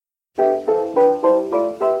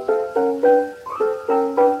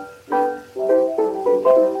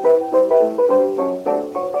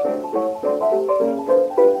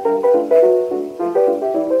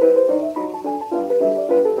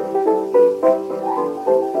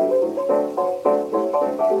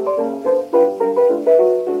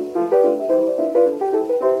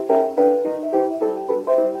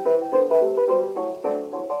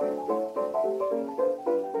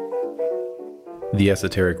The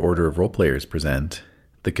Esoteric Order of Roleplayers present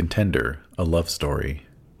The Contender, a Love Story,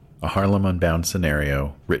 a Harlem Unbound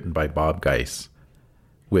scenario written by Bob Geis,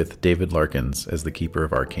 with David Larkins as the Keeper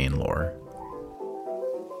of Arcane Lore.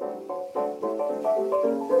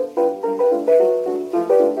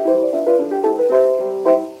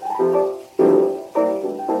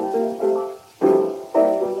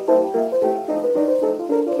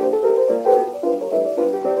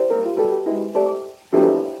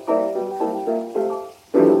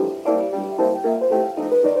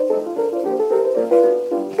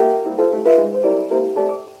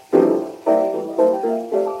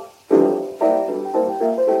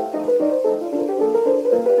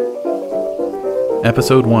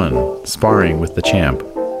 Episode 1, Sparring with the Champ,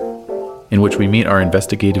 in which we meet our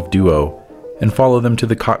investigative duo and follow them to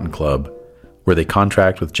the Cotton Club, where they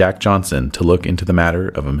contract with Jack Johnson to look into the matter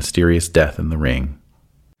of a mysterious death in the ring.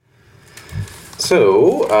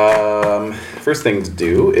 So, first thing to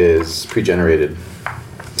do is pre-generated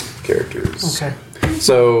characters. Okay.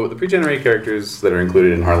 So, the pre-generated characters that are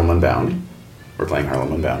included in Harlem Unbound, we're playing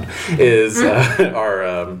Harlem Unbound,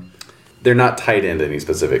 are they're not tied into any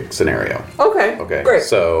specific scenario. Okay. Great.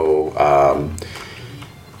 So,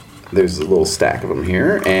 there's a little stack of them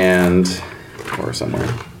here, or somewhere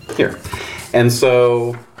here. And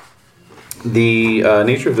so, the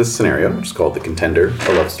nature of this scenario, which is called The Contender,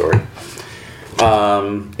 a love story,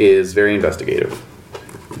 is very investigative.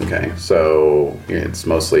 Okay, so it's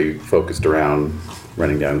mostly focused around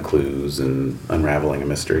running down clues and unraveling a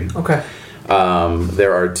mystery. Okay.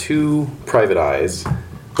 There are 2 private eyes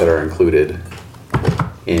that are included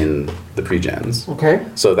in the pre-gens. Okay.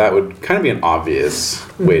 So that would kind of be an obvious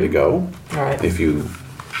way to go. All right. If you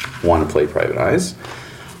want to play private eyes.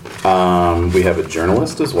 We have a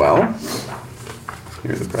journalist as well.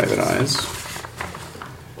 Here are the private eyes.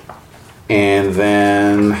 And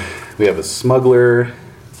then we have a smuggler,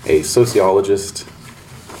 a sociologist,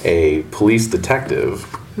 a police detective,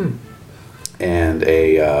 and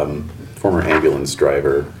a former ambulance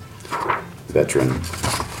driver, veteran.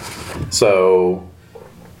 So,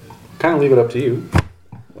 kind of leave it up to you.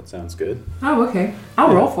 What sounds good? Oh, okay.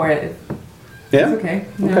 I'll roll for it. Yeah? It's okay.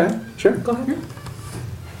 Okay, sure. Go ahead.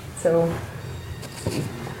 So,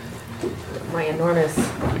 my enormous...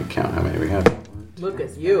 Let me count how many we have. Look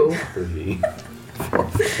at you. 3, 4,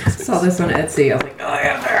 5, 6. Saw this on Etsy. I was like, oh,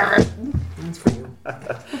 yeah. That's for you.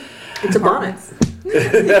 It's a bonnet.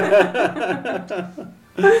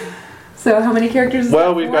 So, how many characters is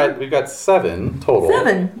Well, that we've got 7 total.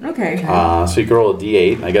 7. Okay. So you can roll a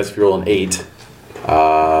d8. I guess if you roll an 8,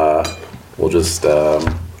 we'll just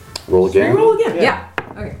roll again. Roll again. Yeah.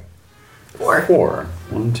 Okay. 4. 4.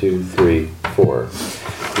 1, 2, 3, 4.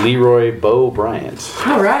 Leroy Bo Bryant.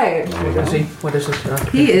 All right. There you go. What is this?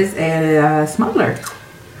 He is a smuggler.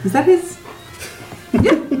 Is that his?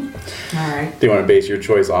 Yep. All right. Do you want to base your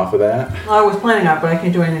choice off of that? I was planning on it, but I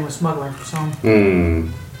can't do anything with smuggler, so.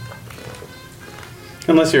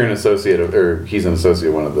 Unless you're an associate or he's an associate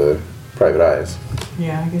of one of the private eyes.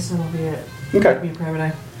 Yeah, I guess that'll be it. Okay. Be a private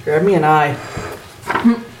eye. Grab me an eye.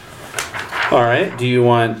 All right. Do you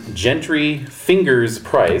want Gentry Fingers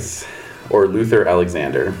Price or Luther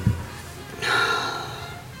Alexander?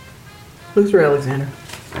 Luther Alexander.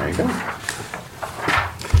 There you go.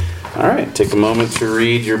 All right. Take a moment to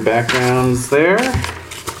read your backgrounds there.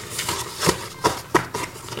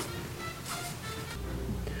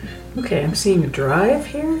 Okay, I'm seeing a drive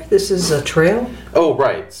here. This is a trail. Oh,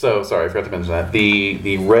 right. So, sorry, I forgot to mention that.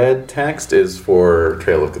 The red text is for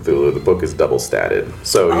Trail of Cthulhu. The book is double statted.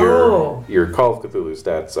 So your Call of Cthulhu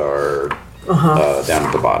stats are down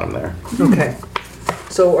at the bottom there. Okay.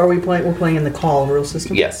 So are we playing? We're playing in the call rule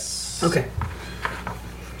system? Yes. Okay.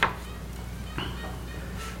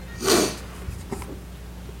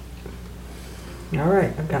 All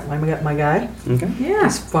right, I've got my guy. Okay. Yeah.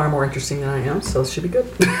 He's far more interesting than I am, so it should be good.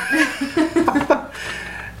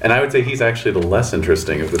 And I would say he's actually the less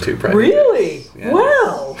interesting of the 2 private. Really? Yeah.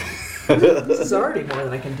 Wow. This is already more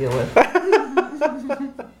than I can deal with.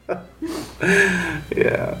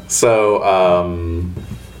 Yeah. So,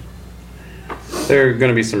 there are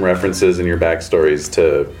going to be some references in your backstories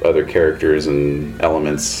to other characters and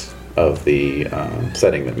elements of the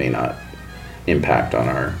setting that may not impact on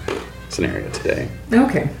our scenario today.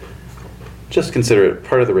 Okay. Just consider it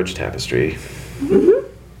part of the rich tapestry. Mm-hmm.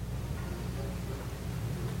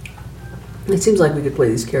 It seems like we could play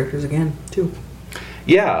these characters again, too.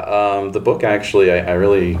 Yeah, the book actually,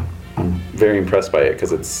 I'm very impressed by it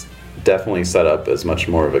because it's definitely set up as much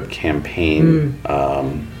more of a campaign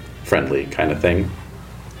friendly kind of thing.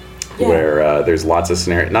 Yeah. Where there's lots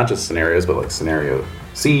of not just scenarios, but like scenario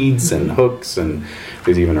seeds and hooks, and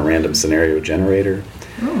there's even a random scenario generator.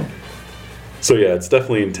 Oh. So yeah, it's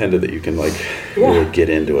definitely intended that you can like really get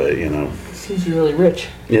into it, you know. Seems really rich.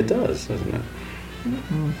 It does, doesn't it?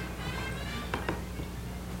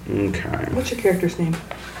 Okay. What's your character's name?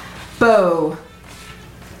 Bo.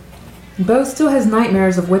 Bo still has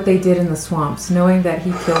nightmares of what they did in the swamps, knowing that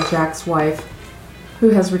he killed Jack's wife, who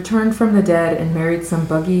has returned from the dead and married some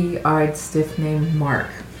buggy-eyed stiff named Mark.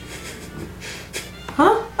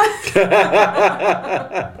 Huh?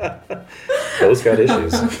 Bo's got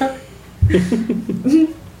issues. Yeah,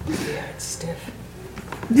 it's stiff.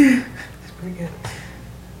 It's pretty good.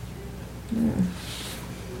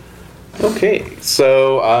 Okay,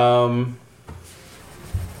 so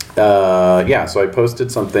so I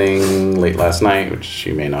posted something late last night, which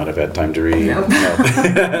you may not have had time to read. No.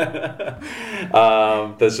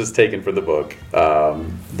 That's just taken for the book.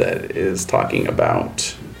 That is talking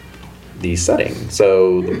about the setting.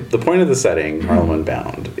 So the point of the setting, Harlem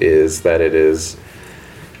Unbound, is that it is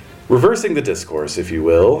reversing the discourse, if you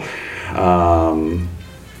will,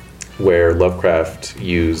 where Lovecraft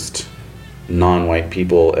used non-white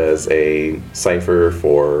people as a cipher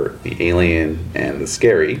for the alien and the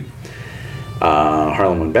scary.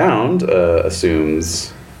 Harlem Unbound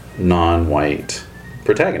assumes non-white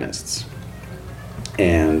protagonists,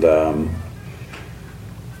 and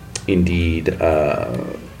indeed,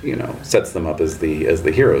 sets them up as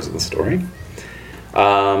the heroes of the story.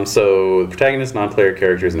 So the protagonists, non-player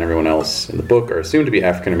characters, and everyone else in the book are assumed to be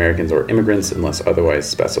African Americans or immigrants unless otherwise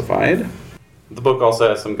specified. The book also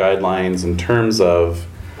has some guidelines in terms of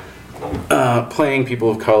playing people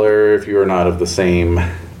of color. If you are not of the same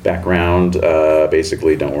background,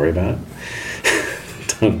 basically don't worry about it.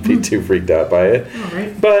 Don't be too freaked out by it. All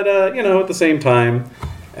right. But, at the same time,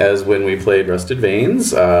 as when we played Rusted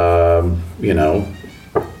Veins, we're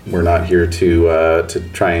not here to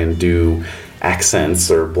try and do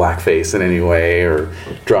accents or blackface in any way or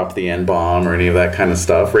drop the N-bomb or any of that kind of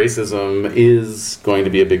stuff. Racism is going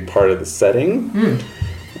to be a big part of the setting.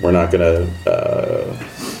 We're not going to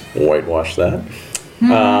whitewash that.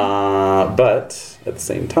 But at the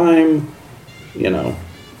same time,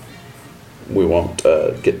 we won't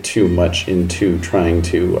get too much into trying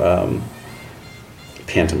to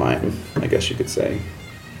pantomime, I guess you could say,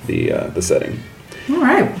 the setting. All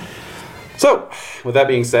right. So, with that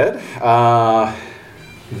being said,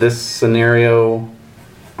 this scenario,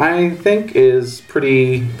 I think, is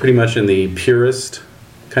pretty much in the purist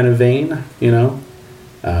kind of vein.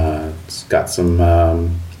 It's got some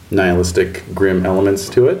nihilistic, grim elements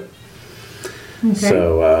to it. Okay.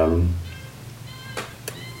 So,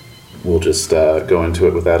 we'll just go into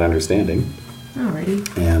it with that understanding. Alrighty.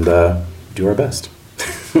 And do our best.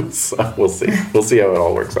 So we'll see. We'll see how it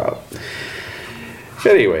all works out.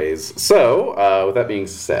 Anyways, so with that being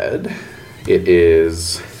said, it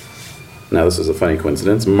is, now this is a funny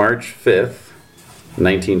coincidence, March 5th,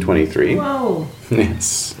 1923. Whoa.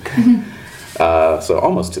 Yes. So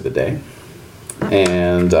almost to the day.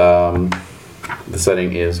 And the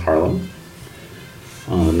setting is Harlem,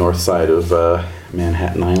 on the north side of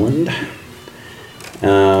Manhattan Island.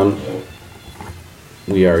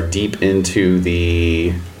 We are deep into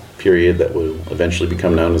the period that will eventually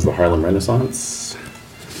become known as the Harlem Renaissance.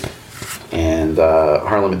 And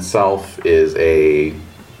Harlem itself is a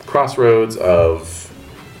crossroads of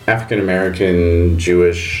African American,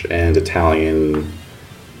 Jewish, and Italian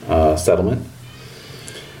settlement.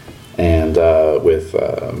 And with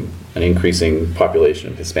an increasing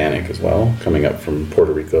population of Hispanic as well, coming up from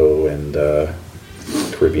Puerto Rico and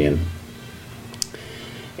Caribbean.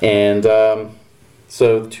 And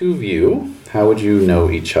so the two of you, how would you know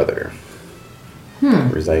each other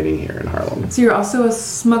residing here in Harlem? So you're also a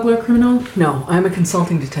smuggler criminal? No, I'm a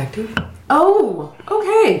consulting detective. Oh,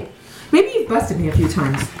 okay. Maybe you've busted me a few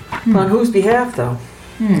times. On whose behalf, though?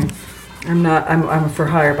 I'm not. I'm for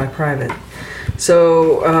hire by private.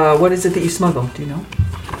 So, what is it that you smuggle? Do you know?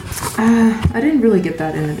 I didn't really get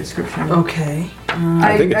that in the description. Okay.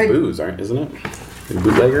 I think it's booze, isn't it? A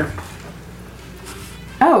bootlegger?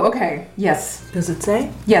 Oh, okay. Yes. Does it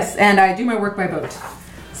say? Yes, and I do my work by boat.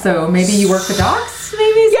 So maybe you work the docks,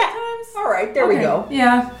 maybe sometimes? All right, there we go.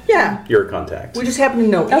 Yeah. Yeah. You're a contact. We just happen to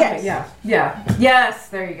know. Okay, Yes. yeah. Yes,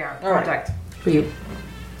 there you go. All right. Contact for you.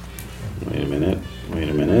 Wait a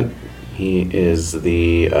minute. He is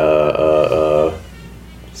the,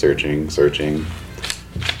 searching.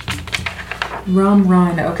 Rum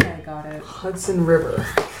run. Okay, got it. Hudson River.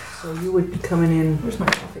 So you would be coming in. Where's my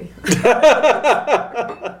coffee?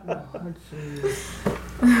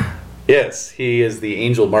 Yes, he is the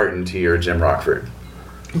Angel Martin to your Jim Rockford.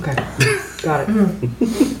 Okay. Got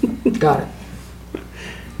it. Got it.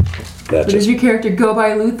 That So does your character go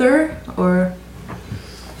by Luther, or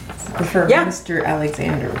prefer Yeah. Mr.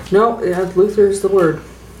 Alexander? No, Luther is the word.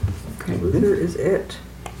 Okay. Luther is it.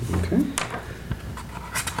 Okay.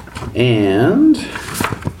 And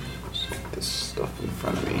just get this stuff in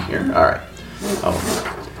front of me here. All right.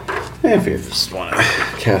 Oh, if you just want to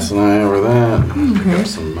cast an eye over that, grab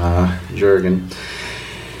some jargon.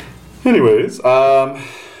 Anyways, all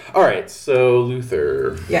right. So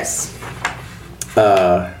Luther, Yes.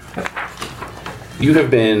 you have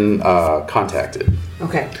been contacted.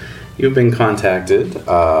 Okay. You've been contacted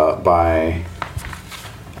by,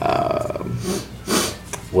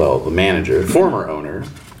 the manager, former owner,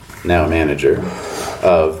 now manager,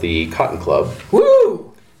 of the Cotton Club.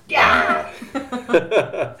 Woo!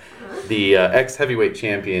 The ex-heavyweight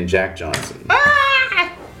champion, Jack Johnson.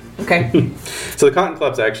 Okay. So the Cotton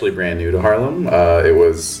Club's actually brand new to Harlem. It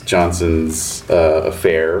was Johnson's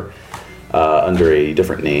affair under a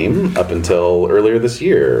different name up until earlier this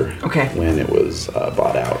year. Okay. When it was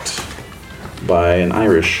bought out by an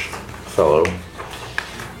Irish fellow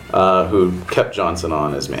who kept Johnson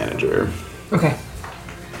on as manager. Okay.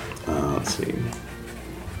 Let's see.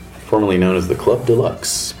 Formerly known as the Club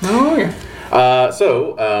Deluxe. Oh, yeah.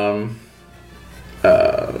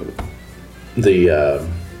 The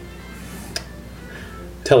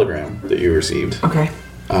telegram that you received Okay.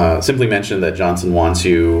 simply mentioned that Johnson wants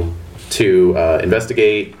you to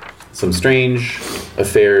investigate some strange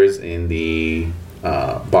affairs in the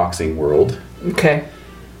boxing world, Okay.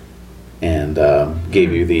 and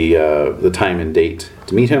gave you the time and date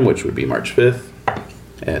to meet him, which would be March 5th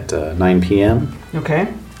at 9 p.m. Okay.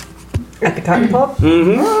 At the Cotton Club?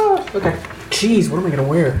 Mm-hmm. Okay. Jeez, what am I going to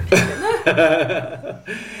wear?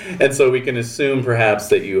 And so we can assume perhaps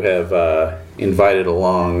that you have invited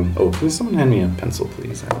along... Oh, can someone hand me a pencil,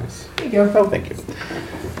 please, Alice? There you go. Oh, thank you.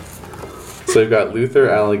 So we've got Luther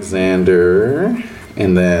Alexander,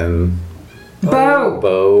 and then...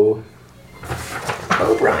 Bo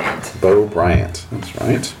Bryant. Bo Bryant, that's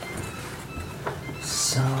right.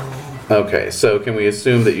 So... Okay, so can we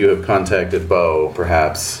assume that you have contacted Bo,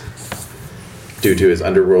 perhaps, due to his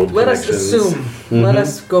underworld Let us connections? assume. Let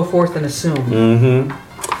us go forth and assume. Mm-hmm.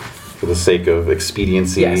 For the sake of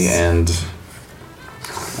expediency Yes. and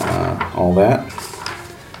all that.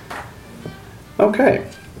 Okay.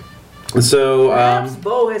 So, Perhaps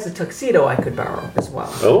Bo has a tuxedo I could borrow as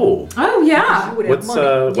well. oh, Oh yeah. You would have what's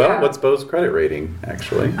money. Yeah. what's Bo's credit rating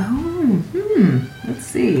actually? Let's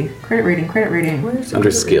see. Credit rating. Where's Under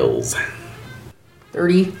it? skills.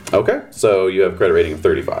 30. Okay, so you have credit rating of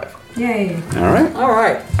 35. Yay. All right, All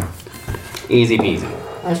right. easy peasy.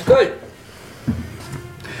 That's good.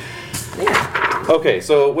 Yeah. Okay,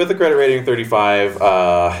 so with a credit rating of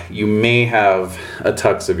 35, you may have a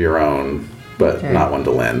tux of your own, but Okay. not one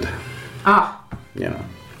to lend. Ah. You know.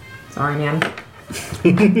 Sorry, man.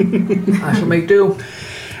 I shall make do.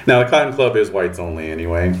 Now the Cotton Club is whites only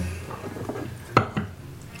anyway.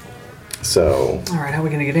 So All right, how are we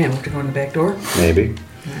going to get in? We have to go in the back door? maybe,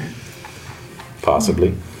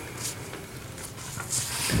 possibly.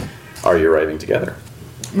 Are you riding together?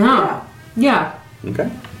 No. Yeah. Okay.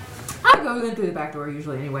 I go in through the back door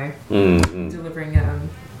usually anyway. Mm-hmm. Delivering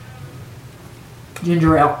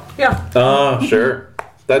ginger ale. Yeah. Oh, sure.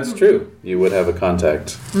 That's true. You would have a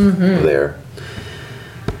contact there.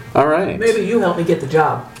 All right. Maybe you help me get the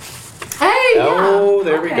job. Hey. Oh, yeah.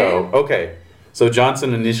 there we go. Okay. So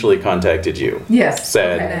Johnson initially contacted you. Yes.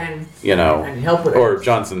 Said, Okay. And you know, I need help with it. or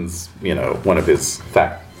Johnson's, you know, one of his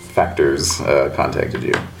factors contacted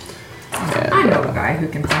you. And, I know a guy who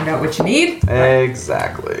can find out what you need.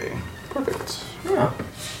 exactly. Perfect. Yeah.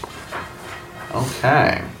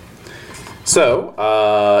 Okay. So,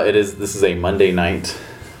 this is a Monday night,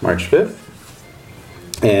 March 5th.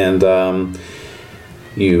 And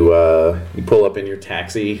you pull up in your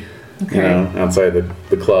taxi, you know, outside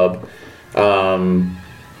the club.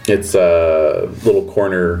 It's a little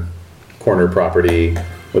corner property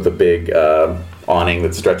with a big awning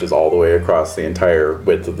that stretches all the way across the entire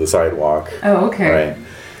width of the sidewalk. Oh, okay. Right.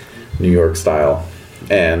 New York style.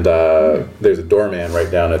 And there's a doorman right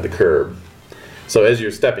down at the curb. So as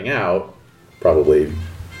you're stepping out, probably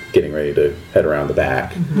getting ready to head around the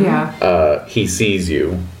back, Yeah. he sees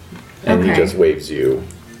you and he Okay. just waves you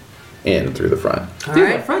in through the front. All Through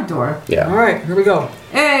right. the front door. Yeah. All right, here we go.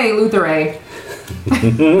 Hey, Luther A.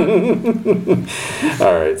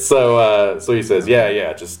 All right. So he says,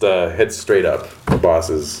 yeah, just head straight up. The boss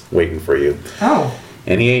is waiting for you. Oh.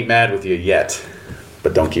 And he ain't mad with you yet,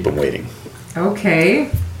 but don't keep him waiting.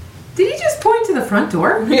 Okay. Did he just point to the front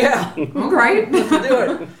door? Yeah. All right. Do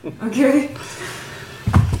it. Okay.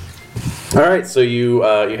 All right. So you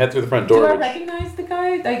head through the front door. Do I which- recognize the guy?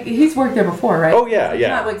 occupied? Like, he's worked there before, right? Oh, yeah, It's yeah.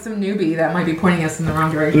 not like some newbie that might be pointing us in the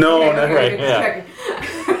wrong direction. No, Okay, not okay, right, okay, yeah. checking.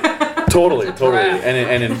 Totally.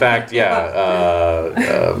 And in fact,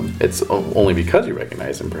 it's only because you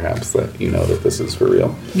recognize him, perhaps, that you know that this is for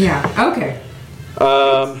real. Yeah, okay.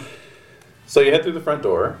 So you head through the front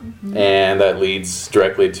door, and that leads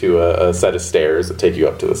directly to a set of stairs that take you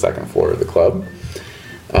up to the second floor of the club.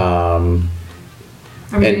 I'm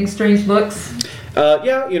getting strange looks.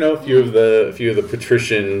 Yeah, you know, a few of the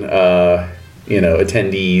patrician,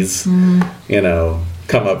 attendees,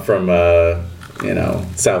 come up from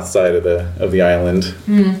south side of the island,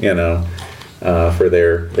 for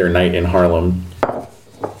their night in Harlem,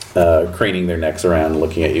 craning their necks around,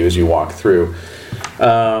 looking at you as you walk through.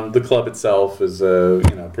 The club itself is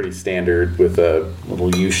pretty standard, with a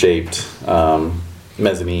little U-shaped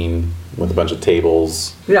mezzanine with a bunch of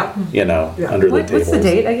tables. Yeah. Under the tables. What's the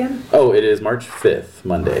date again? Oh, it is March 5th,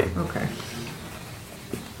 Monday. Okay.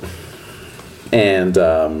 And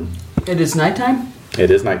It is nighttime?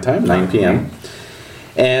 it is nighttime, 9 p.m.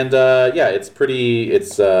 And it's pretty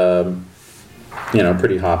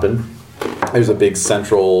hopping. There's a big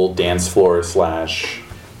central dance floor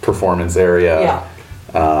 / performance area.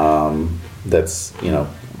 That's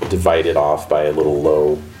divided off by a little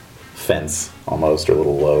low fence, almost, or a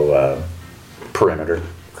little low perimeter,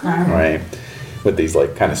 right? With these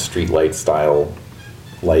like kind of street light style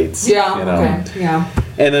lights. Okay. Yeah.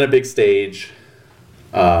 And then a big stage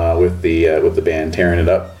with the band tearing it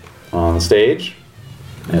up on the stage.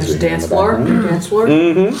 There's a dance floor. Dance floor.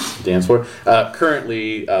 Mm-hmm. Dance floor.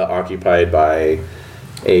 Currently occupied by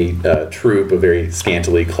a troupe of very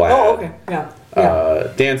scantily clad. Oh, okay. Yeah.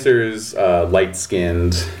 Dancers,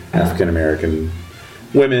 light-skinned African American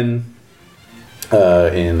women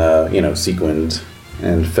in sequined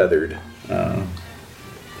and feathered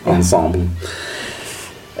ensemble.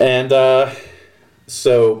 And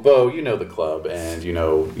so, Bo, you know the club, and you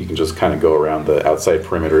can just kind of go around the outside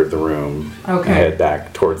perimeter of the room and head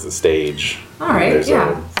back towards the stage. All right. There's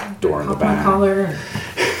a door in the back. My collar.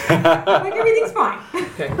 Like everything's fine.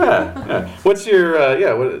 Okay. What's your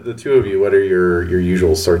what the two of you? What are your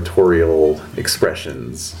usual sartorial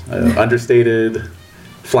expressions? Understated,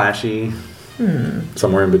 flashy,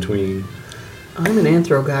 somewhere in between. I'm an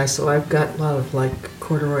anthro guy, so I've got a lot of like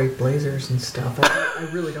corduroy blazers and stuff. I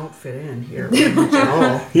really don't fit in here very much at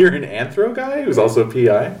all. You're an anthro guy who's also a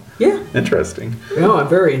PI? Yeah. Interesting. No, I'm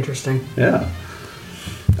very interesting. Yeah.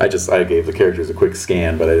 I gave the characters a quick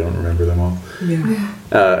scan, but I don't remember them all. Yeah.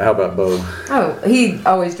 How about Bo? Oh, he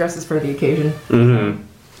always dresses for the occasion. Mm-hmm.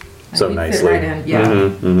 So He'd nicely. Fit right in. Yeah.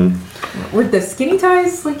 Mm-hmm. Were the skinny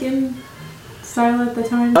ties like in style at the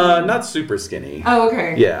time? Not super skinny. Oh,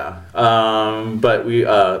 okay. Yeah. But we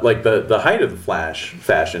like the height of the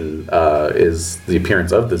fashion is the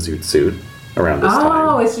appearance of the zoot suit around this time.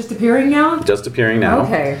 Oh, it's just appearing now? Just appearing now.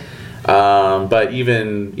 Okay. But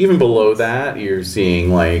even below that, you're seeing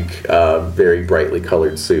like very brightly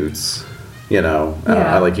colored suits.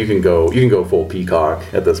 Like you can go full peacock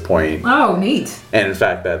at this point. Oh, neat. And in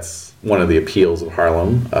fact, that's one of the appeals of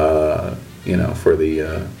Harlem. For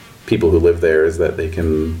the people who live there, is that they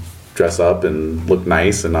can dress up and look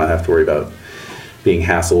nice and not have to worry about being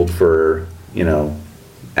hassled for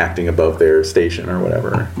acting above their station or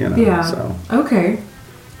whatever. Yeah. So. Okay.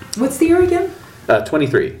 What's the year again?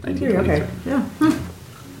 23. 1923. Okay. Yeah.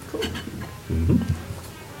 Cool. Mm-hmm.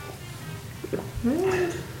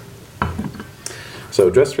 So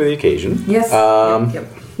dressed for the occasion. Yes. Yep.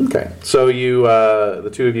 Okay. So you, the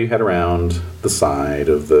two of you head around the side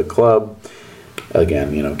of the club.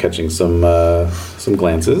 Again, catching some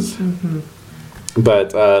glances. Mm-hmm. But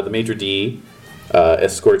the maitre d'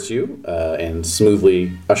 escorts you and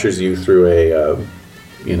smoothly ushers you through a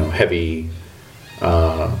heavy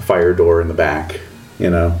fire door in the back,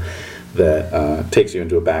 that takes you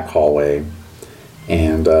into a back hallway,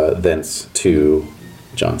 and thence to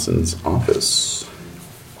Johnson's office.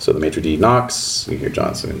 So the maitre d' knocks. You hear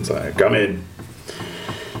Johnson's like, "Come in,"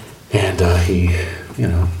 and he,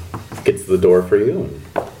 gets to the door for you and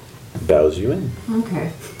bows you in.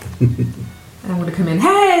 Okay. I want to come in,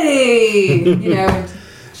 hey! And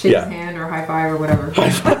shake his hand or high five or whatever.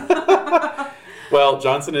 Well,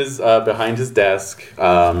 Johnson is behind his desk,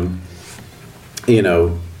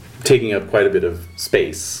 taking up quite a bit of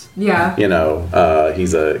space. Yeah.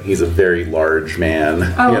 He's a very large man.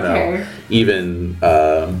 Oh, okay. Even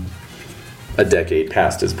a decade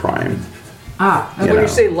past his prime. Ah, okay. When you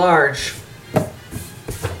say large,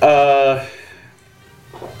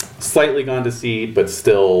 slightly gone to seed, but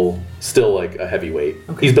still like a heavyweight.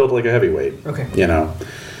 Okay. He's built like a heavyweight. Okay.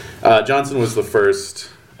 Johnson was the first,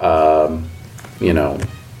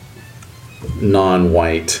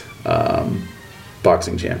 non-white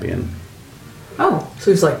boxing champion. Oh.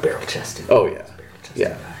 So he's like barrel chested. Oh yeah,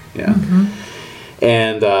 yeah, yeah.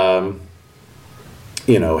 And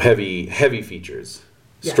heavy features,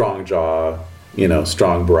 strong jaw,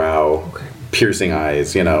 strong brow, piercing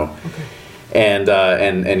eyes, Okay.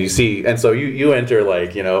 and you see, and so you enter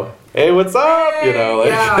like, hey, what's up? Hey,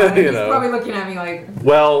 yeah. He's probably looking at me like.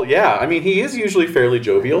 Well, yeah. I mean, he is usually fairly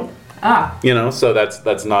jovial. So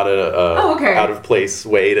that's not a out of place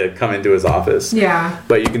way to come into his office. Yeah.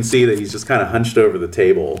 But you can see that he's just kind of hunched over the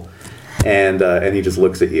table, and he just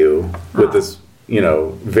looks at you with this,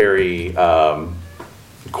 very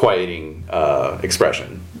quieting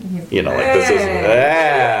expression. This is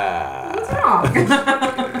What's wrong?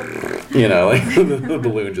 like the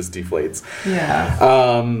balloon just deflates.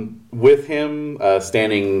 Yeah. With him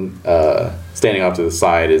standing off to the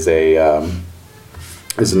side is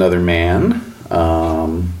another man.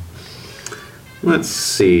 Let's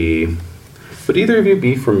see. Would either of you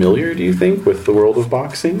be familiar, do you think, with the world of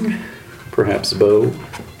boxing? Perhaps Bo?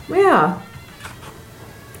 Yeah.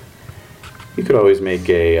 You could always make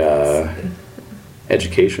a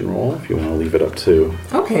education roll if you want to leave it up to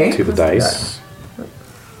the dice.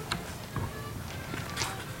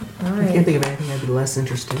 I can't think of anything I'd be less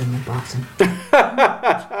interested in than boxing.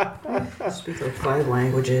 Speak like 5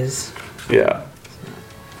 languages. Yeah.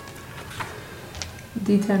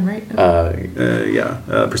 D10, right?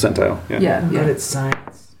 Percentile. Yeah. I'm good at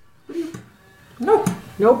science. Nope.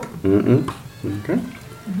 Mm-mm. Okay.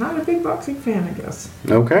 I'm not a big boxing fan, I guess.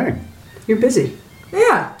 Okay. You're busy.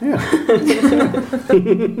 Yeah.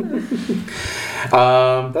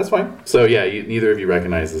 That's fine. So yeah, neither of you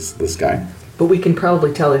recognize this guy. But we can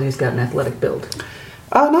probably tell that he's got an athletic build.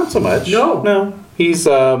 Not so much. No. He's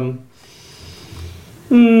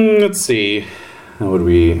let's see. How would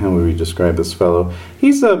we describe this fellow?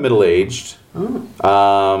 He's middle-aged.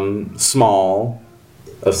 Small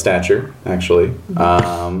of stature, actually.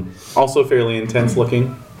 Also fairly intense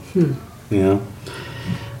looking. Yeah.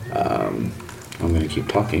 I'm going to keep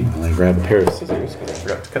talking while I grab a pair of scissors because I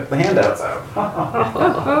forgot to cut the handouts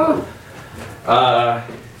out.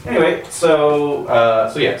 Anyway, so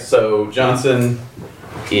Johnson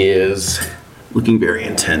is looking very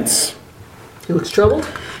intense. He looks troubled?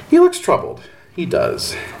 He looks troubled. He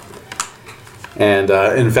does. And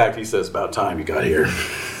in fact, he says, about time you got here.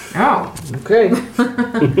 Oh. Okay.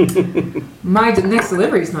 My next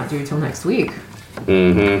delivery is not due till next week.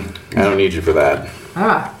 I don't need you for that.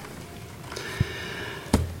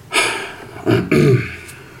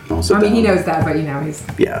 He knows that, but he's...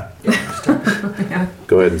 Yeah. Yeah.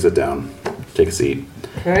 Go ahead and sit down. Take a seat.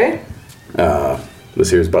 Okay. This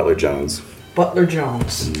here's Butler Jones. Butler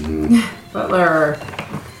Jones. Butler.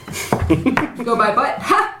 You go by Butt.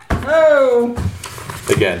 Ha! Oh!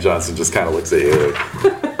 Again, Johnson just kind of looks at you. It's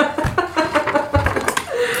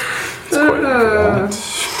quite that.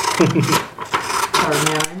 Sorry,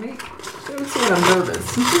 man. I make jokes when I'm nervous.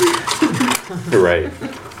 You're right.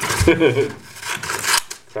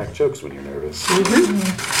 Crack jokes when you're nervous.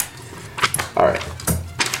 All right.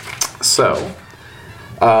 So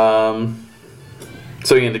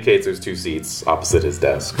he indicates there's 2 seats opposite his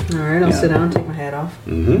desk. All right, I'll sit down and take my hat off.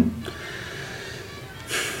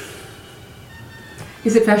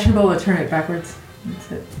 Is it fashionable to turn it backwards?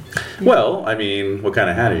 That's it. Well, I mean, what kind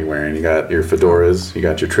of hat are you wearing? You got your fedoras, you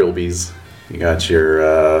got your trilbies, you got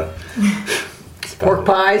your Pork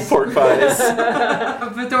pies.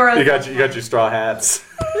 Fedora. You got your straw hats.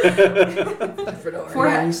 Fedora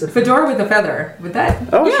with a feather. Would that?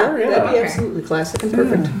 Oh, sure, yeah. That'd be absolutely classic and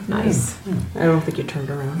perfect. Nice. I don't think you turned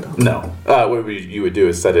around though. No. What you would do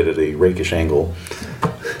is set it at a rakish angle.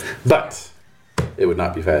 But it would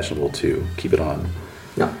not be fashionable to keep it on.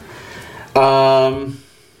 No.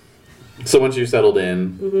 So once you're settled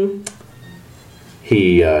in,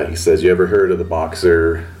 he says, you ever heard of the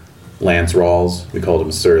boxer Lance Rawls? We called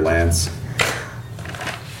him Sir Lance.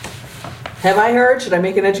 Have I heard? Should I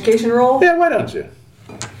make an education roll? Yeah, why don't you?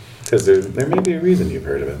 Because there may be a reason you've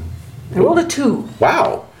heard of him. I rolled a 2.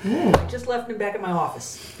 Wow. I just left him back at my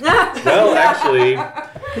office. Well, actually,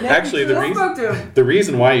 the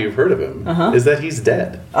reason why you've heard of him is that he's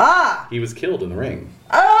dead. Ah! He was killed in the ring.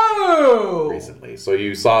 Oh! Recently, so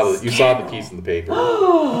you saw the piece in the paper.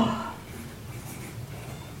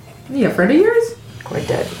 You a friend of yours? Quite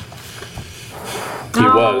dead. He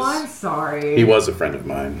was. I'm sorry. He was a friend of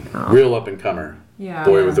mine. Real up and comer. Yeah.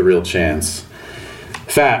 Boy with a real chance.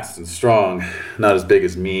 Fast and strong. Not as big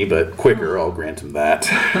as me, but quicker. I'll grant him that.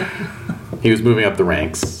 He was moving up the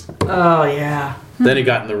ranks. Oh yeah. Then he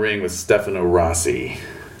got in the ring with Stefano Rossi,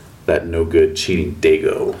 that no good cheating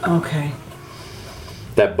Dago. Okay.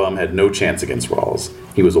 That bum had no chance against Rawls.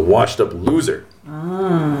 He was a washed-up loser.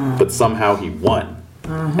 But somehow he won.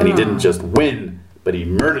 And he didn't just win, but he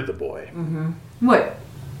murdered the boy. What?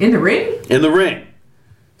 In the ring? In the ring.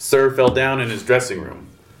 Sir fell down in his dressing room.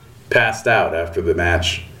 Passed out after the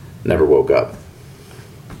match. Never woke up.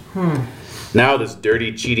 Now this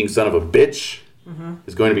dirty, cheating son of a bitch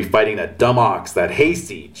is going to be fighting that dumb ox, that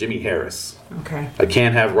hasty Jimmy Harris. Okay. I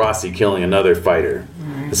can't have Rossi killing another fighter,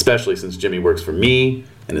 especially since Jimmy works for me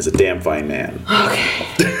and is a damn fine man.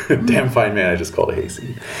 Okay. Damn fine man, I just called a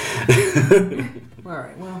hasty. All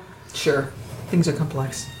right, well, sure. Things are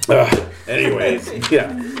complex. Anyways,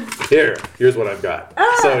 yeah. Here's what I've got.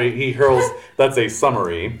 So he hurls, that's a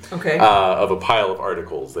summary of a pile of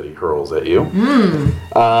articles that he hurls at you.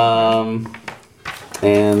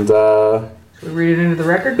 Should we read it into the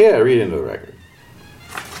record? Yeah, read it into the record.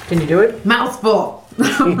 Can you do it? Mouthful.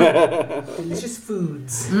 Delicious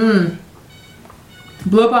foods.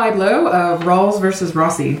 Blow by blow of Rawls versus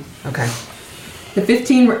Rossi. Okay. The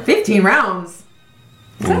 15 rounds.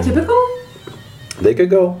 Is that typical? They could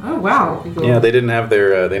go. Oh, wow. Yeah, they didn't have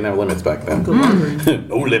limits back then.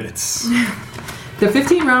 No limits. The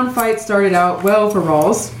 15-round fight started out well for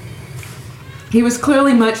Rawls. He was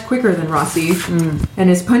clearly much quicker than Rossi, and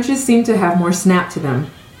his punches seemed to have more snap to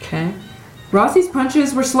them. Okay. Rossi's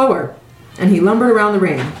punches were slower, and he lumbered around the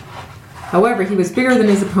ring. However, he was bigger than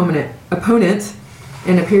his opponent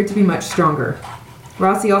and appeared to be much stronger.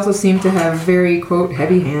 Rossi also seemed to have very, quote,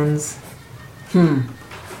 heavy hands.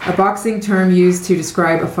 A boxing term used to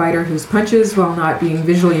describe a fighter whose punches, while not being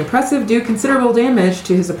visually impressive, do considerable damage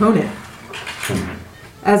to his opponent.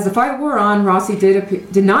 As the fight wore on, Rossi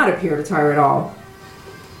did not appear to tire at all.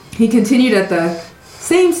 He continued at the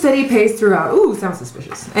same steady pace throughout. Ooh, sounds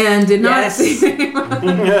suspicious. And did not seem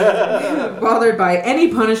bothered by any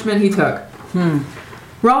punishment he took.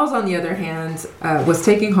 Rawls, on the other hand, was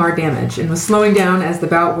taking hard damage and was slowing down as the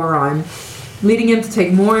bout wore on, leading him to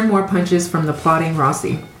take more and more punches from the plodding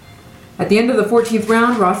Rossi. At the end of the 14th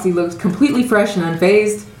round, Rossi looked completely fresh and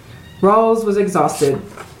unfazed. Rawls was exhausted,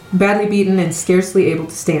 badly beaten, and scarcely able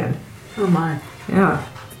to stand. Oh my. Yeah.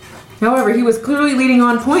 However, he was clearly leading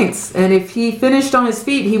on points, and if he finished on his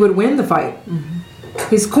feet, he would win the fight.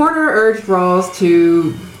 His corner urged Rawls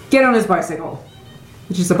to get on his bicycle,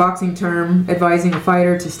 which is a boxing term advising a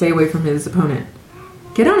fighter to stay away from his opponent.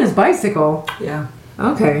 Get on his bicycle? Yeah.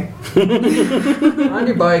 Okay. On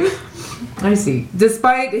your bike. I see.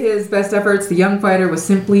 Despite his best efforts, the young fighter was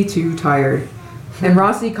simply too tired, and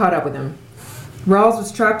Rossi caught up with him. Rawls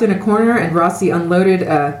was trapped in a corner, and Rossi unloaded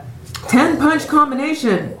a 10-punch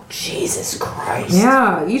combination. Jesus Christ.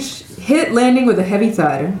 Yeah, each hit landing with a heavy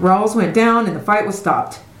thud. Rawls went down, and the fight was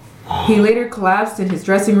stopped. He later collapsed in his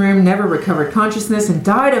dressing room, never recovered consciousness, and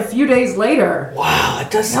died a few days later. Wow, that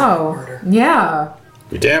does sound like murder. Yeah.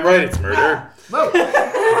 You're damn right it's murder. Whoa.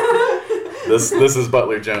 This is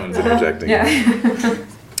Butler Jones interjecting. Yeah.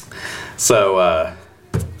 So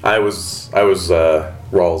I was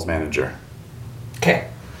Rawls' manager. Okay.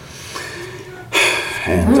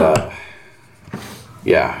 And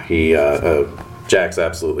he Jack's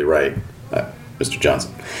absolutely right. Mr.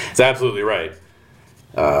 Johnson. It's absolutely right.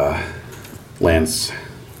 Lance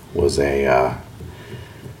was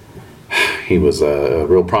he was a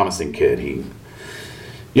real promising kid.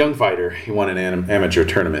 Young fighter. He won an amateur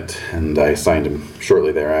tournament, and I signed him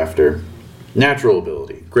shortly thereafter. Natural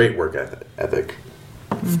ability, great work ethic.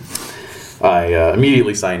 I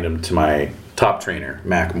immediately signed him to my top trainer,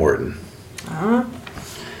 Mac Morton.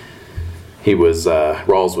 He was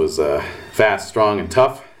Rawls was fast, strong, and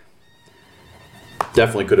tough.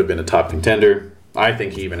 Definitely could have been a top contender. I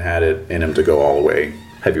think he even had it in him to go all the way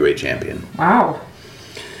heavyweight champion. Wow.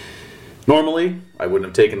 Normally, I wouldn't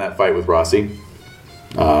have taken that fight with Rossi.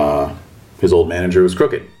 His old manager was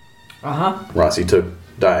crooked. Rossi took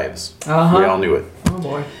dives. We all knew it. Oh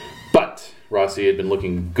boy. But Rossi had been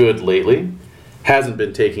looking good lately. Hasn't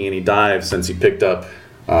been taking any dives since he picked up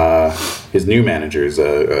his new managers,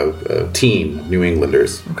 a team of New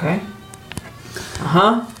Englanders. Okay.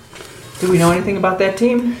 Do we know anything about that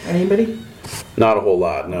team? Anybody? Not a whole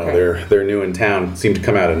lot, no. Okay. They're new in town, seem to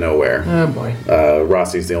come out of nowhere. Oh boy.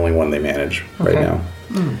 Rossi's the only one they manage right now.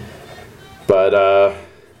 Mm. But,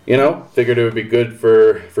 figured it would be good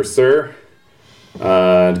for Sir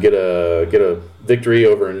to get a victory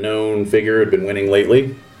over a known figure who'd been winning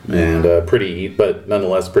lately. And but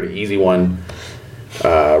nonetheless pretty easy one.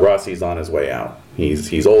 Rossi's on his way out.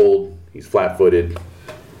 He's old, he's flat-footed.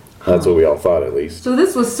 That's what we all thought, at least. So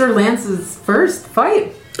this was Sir Lance's first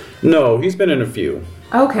fight? No, he's been in a few.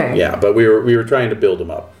 Okay. Yeah, but we were trying to build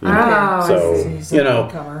him up. I So He's a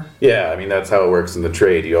newcomer. yeah, I mean that's how it works in the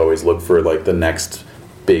trade. You always look for like the next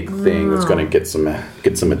big thing that's going to get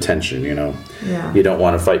some attention. Yeah. You don't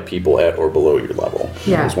want to fight people at or below your level.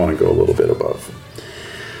 You Yeah. just want to go a little bit above.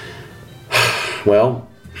 Well,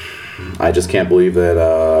 I just can't believe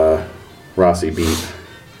that Rossi beat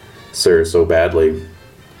Sir so badly.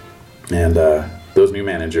 And those new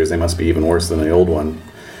managers, they must be even worse than the old one.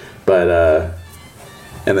 But,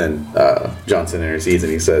 and then Johnson intercedes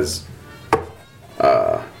and he says,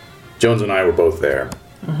 Jones and I were both there.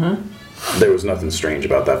 Mm-hmm. There was nothing strange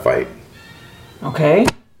about that fight. Okay.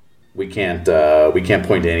 We can't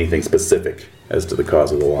point to anything specific as to the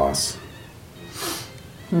cause of the loss.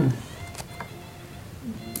 You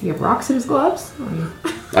have rocks in his gloves?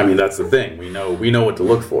 I mean, that's the thing. We know what to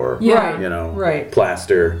look for. Yeah. Right.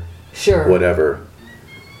 Plaster, Sure. whatever.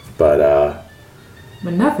 But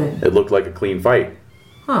But nothing. it looked like a clean fight.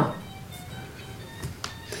 Huh.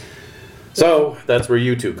 So that's where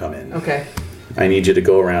you two come in. Okay. I need you to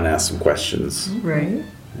go around and ask some questions. Right.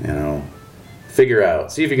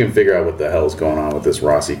 See if you can figure out what the hell's going on with this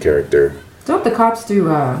Rossi character. Don't the cops do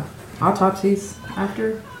autopsies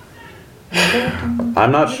after?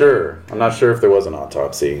 I'm not sure. I'm not sure if there was an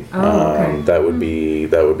autopsy. Oh, okay. That would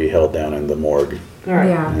be held down in the morgue, All right.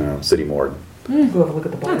 Yeah. city morgue. Go have a look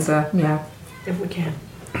at the body. That's yeah. If we can.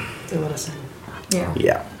 They let us in. Yeah.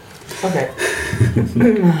 Yeah. Okay.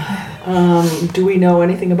 Do we know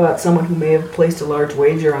anything about someone who may have placed a large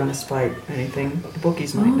wager on this fight? Anything the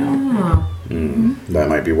bookies might know? Oh. That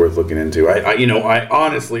might be worth looking into. I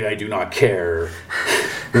honestly, I do not care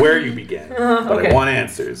where you begin, but Okay. I want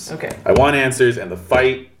answers. Okay. I want answers, and the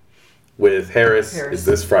fight with Harris is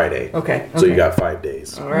this Friday. Okay. So you okay. got 5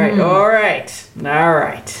 days. All right. All right. All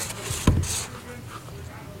right.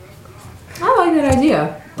 I like that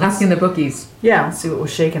idea. Asking the bookies. Yeah. Let's see what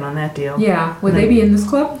was shaking on that deal. Yeah. Would they be in this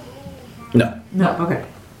club? No. No. Okay.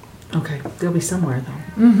 Okay. They'll be somewhere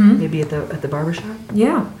though. Mm-hmm. Maybe at the barber shop.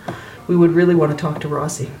 Yeah. We would really want to talk to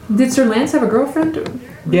Rossi. Did Sir Lance have a girlfriend?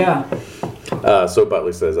 Yeah. So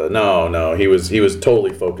Butler says, no, he was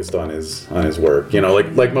totally focused on his work.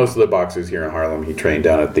 Like most of the boxers here in Harlem, he trained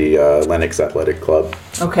down at the Lennox Athletic Club.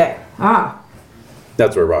 Okay. Ah.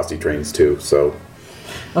 That's where Rossi trains too. So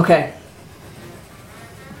Okay.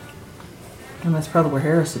 And that's probably where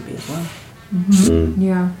Harris would be as well.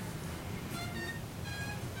 Yeah.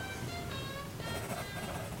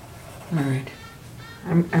 All right.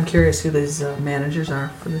 I'm curious who these managers are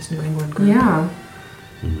for this New England group. Yeah.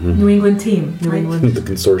 New England team. New right? England. the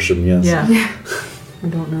consortium, yes. Yeah. Yeah. I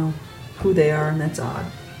don't know who they are, and that's odd.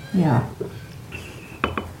 Yeah.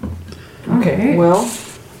 Okay. Okay. Well,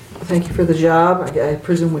 thank you for the job. I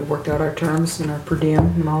presume we worked out our terms and our per diem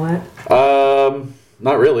and all that.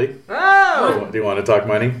 Not really. Oh. Do you want to talk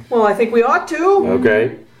money? Well, I think we ought to.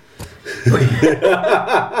 Okay.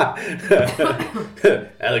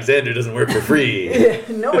 Alexander doesn't work for free.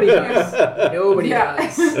 Nobody does. Nobody Yeah.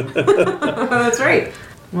 does. That's right.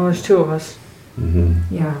 Well, there's two of us.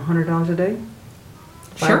 Yeah. $100 a day.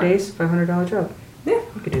 5 Sure. days, $500 job. Yeah.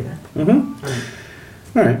 We could do that.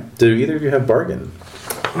 All right. Do either of you have bargain?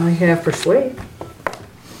 I have persuade.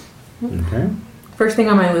 Okay. First thing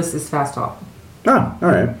on my list is fast talk. Oh, all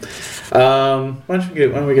right. Why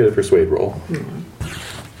don't we get a persuade roll?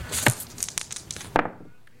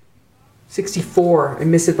 64. I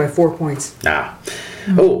miss it by 4 points. Oh,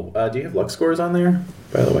 do you have luck scores on there,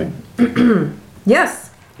 by the way? Yes.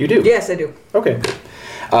 You do? Yes, I do. Okay.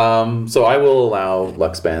 So I will allow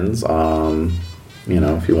luck spends.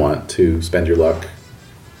 If you want to spend your luck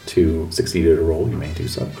to succeed at a roll, you may do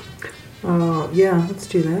so. Yeah, let's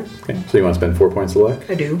do that. Okay. So you want to spend 4 points of luck?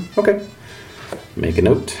 I do. Okay. Make a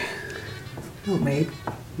note. Note made.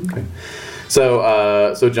 Okay.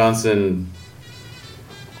 So Johnson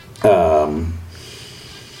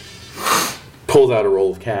pulls out a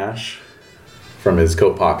roll of cash from his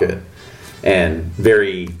coat pocket and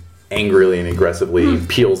very angrily and aggressively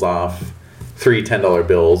peels off 3 $10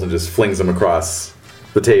 bills and just flings them across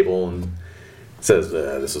the table and says,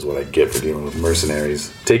 "This is what I get for dealing with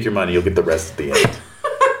mercenaries. Take your money, you'll get the rest at the end."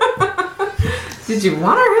 Did you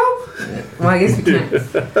want our help? Well, I guess we can't.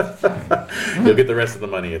 You'll get the rest of the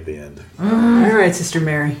money at the end. All right, Sister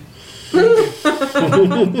Mary.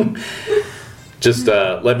 Just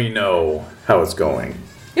let me know how it's going.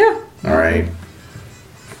 Yeah. All right.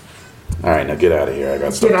 All right, now get out of here. I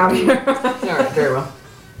got stuff. Get out of here. All right, very well.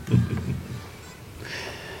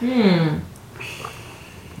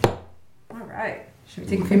 All right. Should we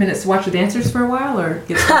take a few minutes to watch the dancers for a while, or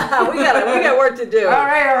get? we got work to do. All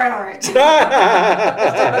right.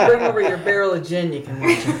 Bring over your barrel of gin. You can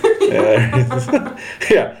watch it.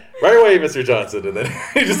 Yeah, right away, Mr. Johnson, and then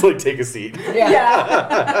you just take a seat.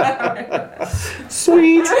 Yeah.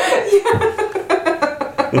 Sweet.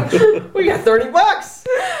 We got $30.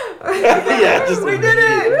 Yeah, just We did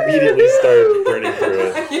it! immediately start burning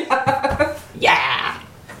through it. Yeah.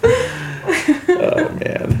 Oh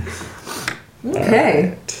man. Okay.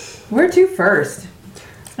 Alright. Where to first?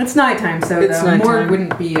 It's nighttime, so It's the nighttime. morgue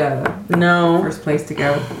wouldn't be No. first place to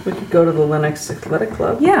go. We could go to the Lennox Athletic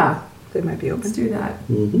Club. Yeah, They might be open. let's do that.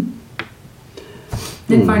 Mm-hmm.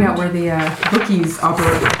 Then find out where the bookies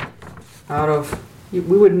operate. We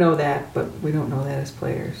would know that, but we don't know that as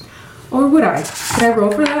players. Or would I? Could I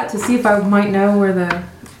roll for that to see if I might know where the...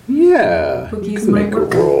 Yeah. Bookies You can make might a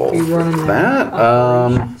work. roll. Be running for that.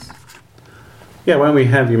 operations. Yeah, why don't we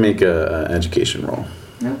have you make an education roll?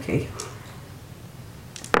 Okay.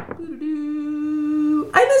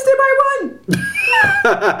 I missed it by one!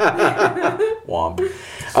 Womp.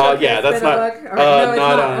 Yeah, that's been a not, bug? All right. No, it's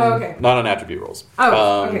not not. on Oh, okay. not on attribute rolls.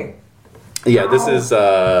 Oh, okay. Yeah, this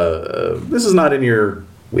is not in your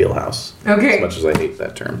wheelhouse. Okay. As much as I hate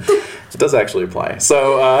that term, it does actually apply.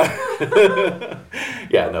 So,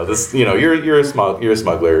 yeah, no, this you're a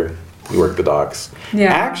smuggler. You work the docks.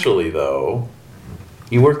 Yeah. Actually, though,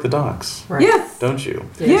 you work the docks, Right. Yes! don't you?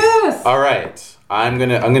 Yes! All right. I'm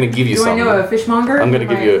gonna give you Do I something. know a fishmonger? I'm gonna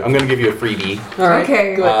give you a freebie. All right.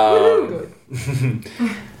 Okay. Good. Um,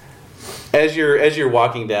 As you're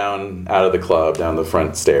walking down out of the club, down the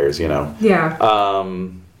front stairs, Yeah.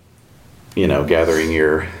 gathering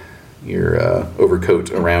your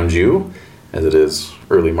overcoat around you, as it is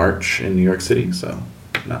early March in New York City, so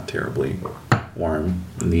not terribly warm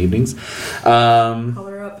in the evenings.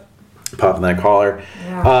 Color up. Popping that collar.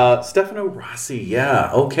 Yeah. Stefano Rossi,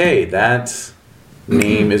 yeah, okay, that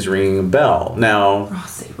name is ringing a bell. Now,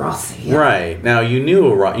 Rossi. Yeah. right, now you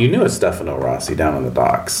knew a Stefano Rossi down on the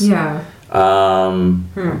docks. Yeah.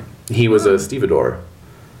 He was a stevedore.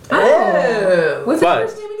 Oh. What's But-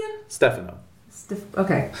 his first name again? Stefano.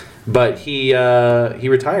 Okay. But he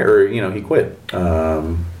retired, or he quit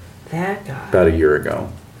That guy. about a year ago.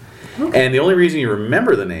 Okay. And the only reason you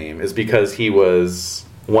remember the name is because he was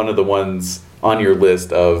one of the ones on your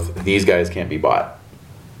list of these guys can't be bought.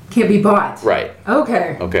 Can't be bought. Right.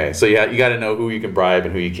 Okay. Okay. So you got to know who you can bribe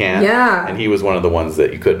and who you can't. Yeah. And he was one of the ones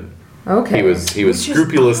that you couldn't. Okay. He was Which is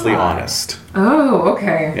scrupulously odd. honest. Oh,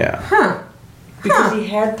 okay. Yeah. Huh. Because he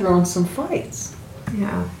had thrown some fights.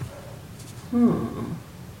 Yeah.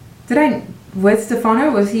 Was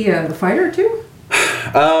Stefano, was he a fighter too?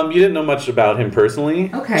 You didn't know much about him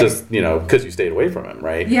personally. Okay. Just, because you stayed away from him,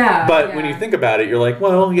 right? Yeah, But when yeah. you think about it, you're like,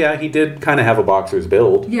 well, yeah, he did kind of have a boxer's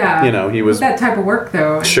build. Yeah. He was... that type of work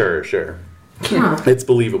though. Sure. Huh. It's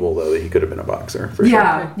believable, though, that he could have been a boxer, for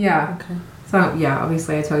Yeah, yeah. Okay. So, yeah,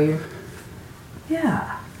 obviously I tell you.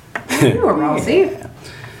 Yeah. You were Rossi.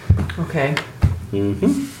 Okay. sure.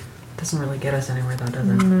 Mm-hmm. Doesn't really get us anywhere though, does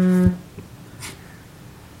it?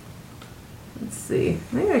 Let's see.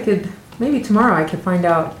 Maybe tomorrow I could find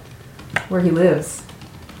out where he lives.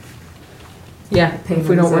 Yeah. Pay If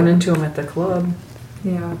we him don't run visit. into him at the club,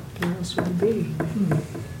 Yeah. where else would he be?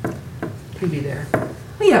 He'd be there.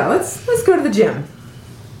 But yeah, let's go to the gym.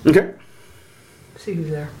 Okay. See who's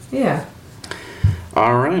there. Yeah.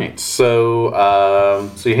 All right.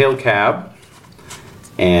 So you hail a cab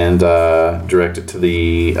and direct it to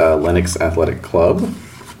the Lennox Athletic Club.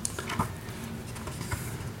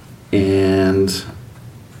 And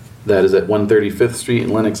that is at 135th Street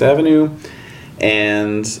and Lennox Avenue.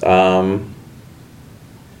 And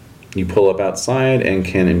you pull up outside and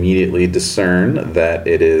can immediately discern that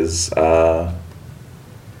it is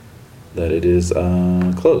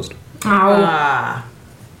closed. Ow.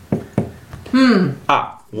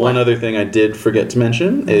 One other thing I did forget to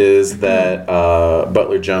mention is that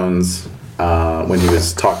Butler Jones, when he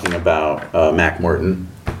was talking about Mac Morton,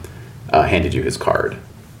 handed you his card.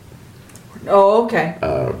 Oh, okay.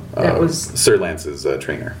 That was- Sir Lance's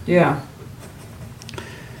trainer, Yeah.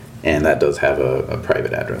 and that does have a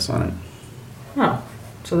private address on it. Oh,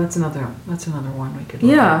 so that's another one we could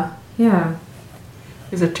look Yeah. Yeah. at.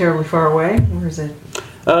 Is it terribly far away, or is it?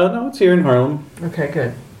 No, it's here in Harlem. Okay,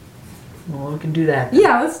 good. Well, we can do that.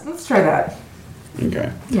 Yeah, let's try that.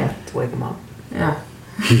 Okay. Yeah. Let's wake him up. Yeah.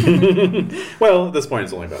 Well, at this point,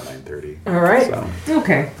 it's only about 9:30. All right. So.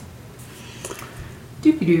 Okay.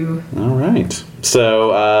 Doopy-doo. All right. So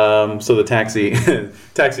the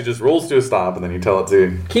taxi just rolls to a stop, and then you tell it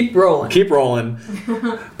to Keep rolling. keep rolling,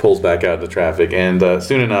 pulls back out into traffic, and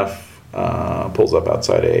soon enough pulls up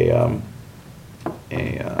outside a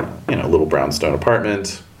little brownstone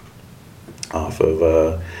apartment off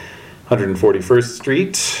of 141st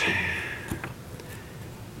Street,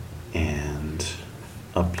 and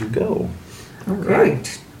up you go. All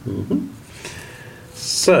right.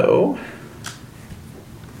 So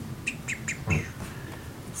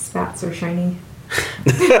spats are shiny.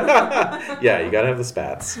 Yeah, you gotta have the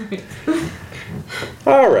spats.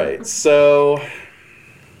 All right, so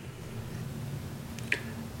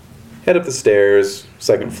head up the stairs,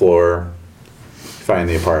 second floor, find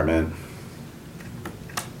the apartment.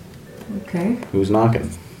 Okay. Who's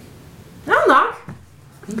knocking? I'll knock.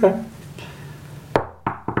 Okay.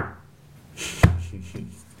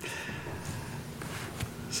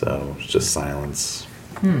 So it's just silence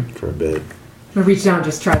for a bit. I'll reach down and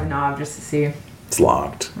just try the knob just to see. It's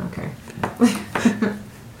locked. Okay.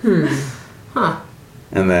 Huh.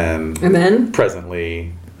 And then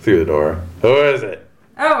presently through the door, who is it?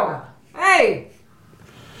 Oh, hey!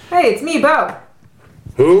 Hey, it's me, Bo.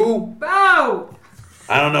 Who? Bo!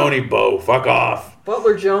 I don't know any Bo. Fuck off.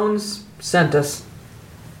 Butler Jones sent us.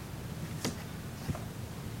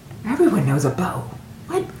 Everyone knows a Bo.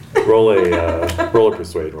 What? Roll a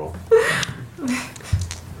persuade roll.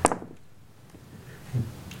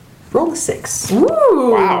 Roll a 6. Ooh!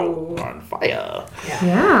 Wow, on fire.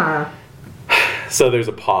 Yeah. So there's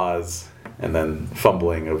a pause, and then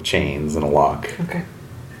fumbling of chains and a lock, Okay.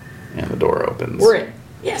 and the door opens. We're in.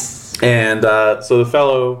 Yes. And so the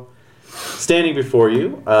fellow standing before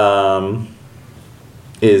you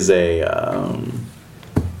is a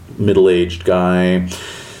middle-aged guy.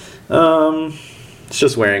 He's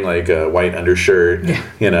just wearing like a white undershirt. Yeah.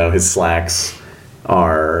 You know, his slacks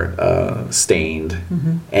are stained,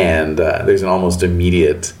 and there's an almost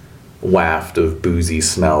immediate waft of boozy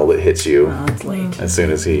smell that hits you Oh, it's late. as soon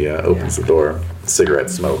as he opens the door. Cigarette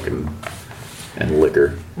smoke and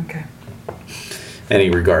liquor. Okay. And he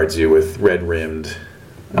regards you with red-rimmed,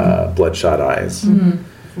 bloodshot eyes.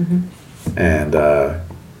 And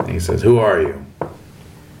he says, "Who are you?"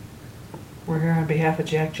 We're here on behalf of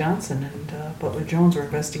Jack Johnson and Butler Jones. We're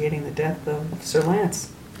investigating the death of Sir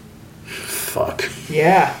Lance. Fuck.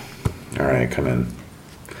 Yeah, All right, come in.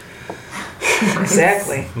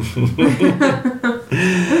 exactly.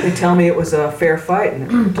 They tell me it was a fair fight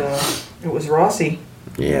and it was Rossi.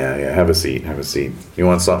 Yeah, have a seat. Have a seat. You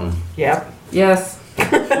want something? Yep. Yes.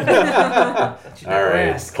 All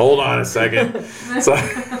right. Hold on a second.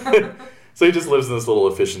 So he just lives in this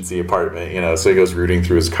little efficiency apartment, you know. So he goes rooting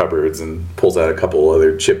through his cupboards and pulls out a couple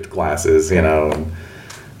other chipped glasses, you know, and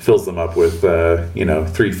fills them up with,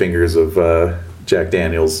 3 fingers of Jack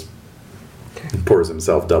Daniels. And pours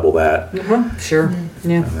himself double that. Sure.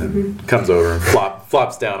 Yeah. And then comes over and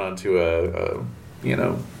flops down onto a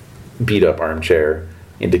beat up armchair.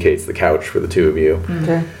 Indicates the couch for the two of you.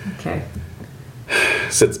 Okay. Okay.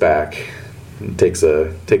 Sits back and takes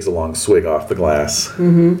a long swig off the glass.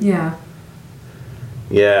 Yeah.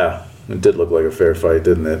 Yeah, it did look like a fair fight,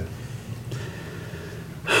 didn't it?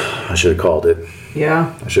 I should have called it.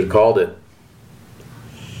 Yeah. I should have called it.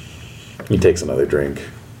 He takes another drink.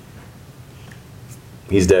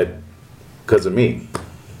 He's dead because of me.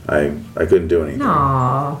 I couldn't do anything.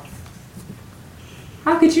 Aww.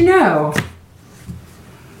 How could you know?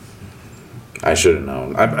 I should have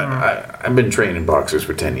known. I've been training boxers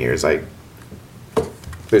for 10 years.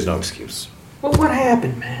 There's no excuse. Well, what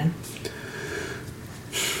happened, man?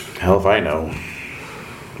 Hell if I know.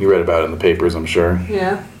 You read about it in the papers, I'm sure.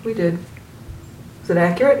 Yeah, we did. Is it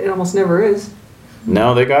accurate? It almost never is.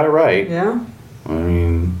 No, they got it right. Yeah? I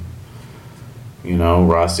mean,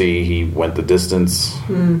 Rossi, he went the distance.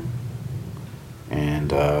 And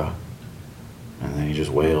then he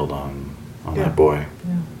just wailed on that boy.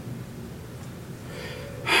 Yeah.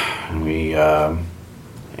 And we, I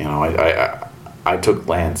took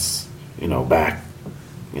Lance, back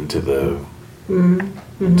into the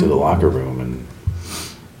locker room, and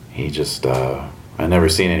he just, I never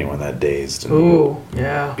seen anyone that dazed and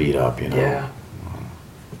yeah. beat up, Yeah.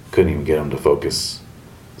 Couldn't even get him to focus.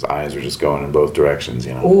 His eyes were just going in both directions,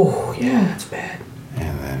 Oh, yeah, that's bad.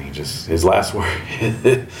 And then his last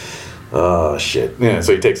word, oh shit. Yeah,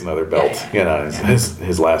 so he takes another belt,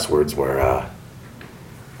 his last words were,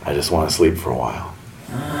 I just want to sleep for a while.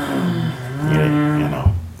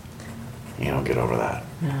 You don't get over that.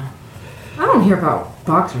 Yeah. I don't hear about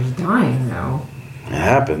boxers dying, though. It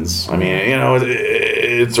happens. I mean,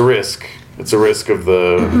 it's a risk. It's a risk of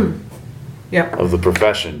the of the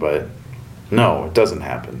profession, but no, it doesn't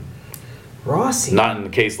happen. Rossi. Not in a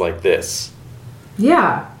case like this.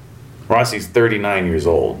 Yeah. Rossi's 39 years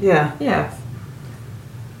old. Yeah. Yeah.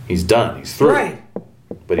 He's done. He's through. Right.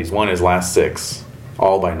 But he's won his last 6,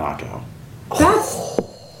 all by knockout.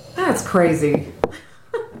 That's crazy.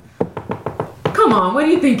 Come on, what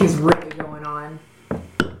do you think is really going on?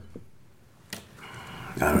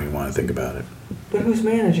 I don't even want to think about it. But who's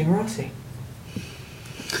managing Rossi?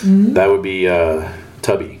 That would be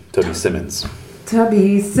Tubby Simmons.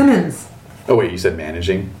 Tubby Simmons. Oh, wait, you said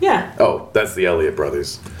managing? Yeah. Oh, that's the Elliott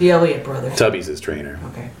brothers. The Elliott brothers. Tubby's his trainer.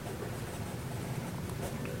 Okay.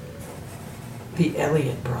 The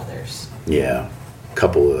Elliott brothers. Yeah.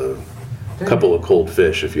 Couple of cold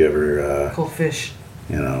fish if you ever, Cold fish.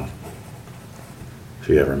 you know, if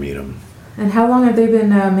you ever meet them. And how long have they been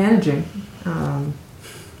managing?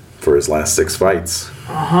 For his last 6 fights.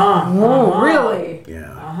 Whoa, really?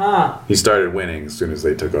 Yeah. He started winning as soon as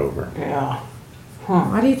they took over. Yeah.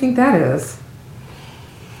 Why do you think that is?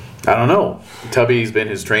 I don't know. Tubby's been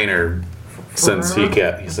his trainer since he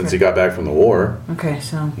got back from the war. Okay,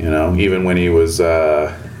 so. You know, even when he was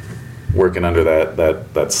working under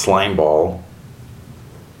that slime ball.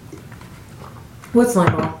 What's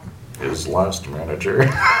slime ball? His last manager.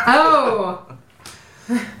 Oh!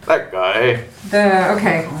 That guy.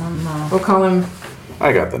 Okay. We'll call him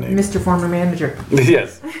I got the name. Mr. Former Manager.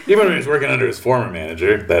 Yes. Even when he was working under his former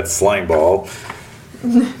manager, that slime ball.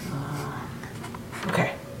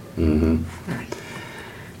 Okay. Mm-hmm.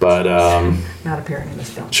 But, Not appearing in this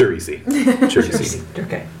film. Charisi.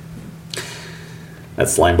 Okay.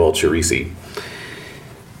 That's slime ball Charisi.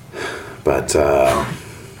 But, so,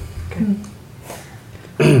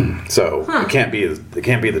 it can't be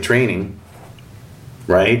the training,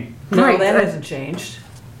 right? No, Right. that hasn't changed.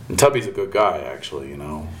 And Tubby's a good guy, actually, you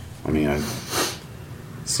know. I mean, I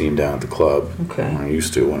see him down at the club. Okay. I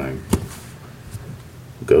used to when I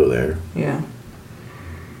go there. Yeah.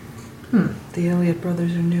 The Elliott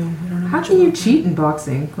brothers are new. We don't know How much can you about cheat in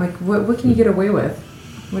boxing? Like, what can you get away with?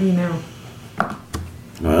 What do you know?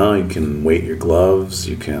 Well, you can weight your gloves.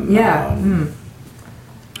 You can, Yeah.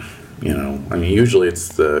 you know. I mean, usually it's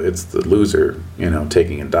the loser, you know,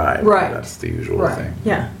 taking a dive. Right. That's the usual Right. thing.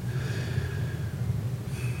 Yeah.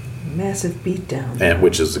 Massive beatdown. And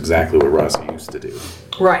which is exactly what Rossi used to do.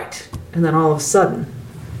 Right. And then all of a sudden.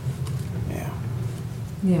 Yeah.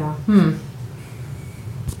 Yeah.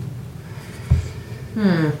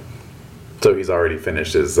 So he's already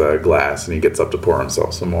finished his glass, and he gets up to pour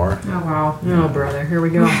himself some more. Oh, wow. Oh, brother. Here we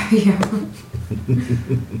go. Yeah.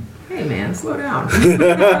 Hey, man, slow down.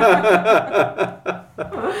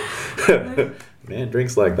 Man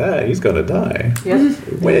drinks like that, he's gonna die. Yep.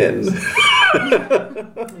 Win. Yep.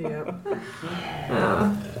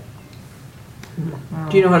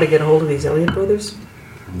 Do you know how to get a hold of these Elliott brothers?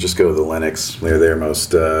 Just go to the Lennox. They're there most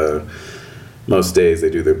days. They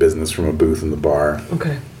do their business from a booth in the bar.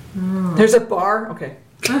 Okay. There's a bar? Okay.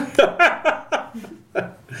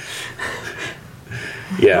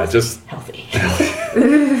 Yeah, just Healthy.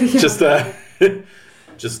 just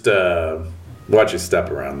watch your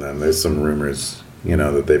step around them. There's some rumors, you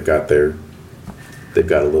know, that they've got a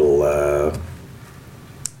little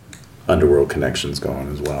underworld connections going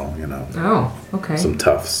as well, you know. Oh, okay. Some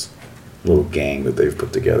toughs, little gang that they've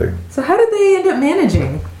put together. So how did they end up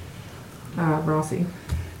managing Rossi?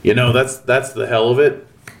 You know, that's the hell of it,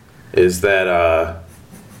 is that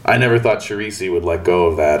I never thought Charisi would let go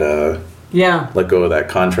of that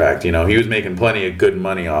contract. You know, he was making plenty of good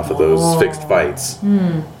money off of those fixed fights.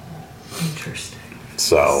 Interesting.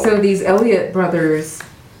 So these Elliott brothers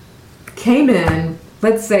came in,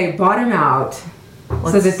 let's say, bought him out,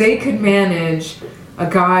 so that they could manage a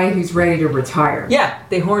guy who's ready to retire. Yeah,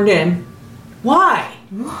 they horned in. Why?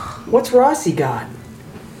 What's Rossi got?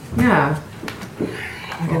 Yeah. We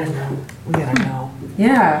gotta know.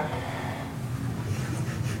 Yeah.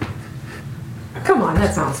 Come on,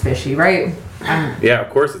 that sounds fishy, right? Yeah, of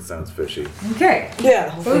course it sounds fishy. Okay. Yeah,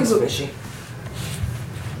 the whole thing's fishy.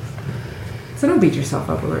 So don't beat yourself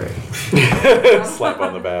up over it. Slap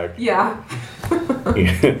on the back. Yeah.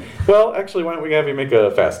 Well, actually, why don't we have you make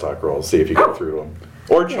a fast talk roll, see if you get through them.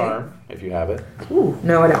 Or charm, if you have it. Ooh,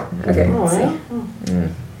 no, I don't. Okay. Oh, let's see. yeah?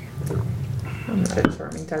 I'm not a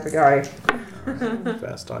charming type of guy.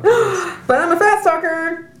 Fast talk. But I'm a fast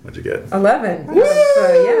talker. What'd you get? 11. Woo!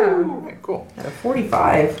 Yeah. Okay, cool. Out of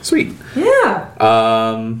 45. Sweet. Yeah.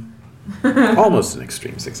 Almost an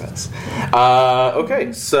extreme success.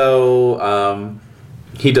 Okay, so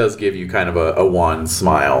he does give you kind of a wan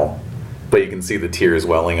smile, but you can see the tears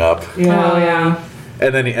welling up. Yeah. Oh, yeah.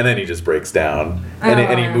 And then he just breaks down,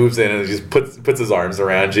 and he moves in and just puts his arms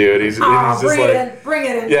around you, and he's just bring like, it in. Bring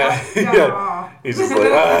it in. yeah, yeah. He's just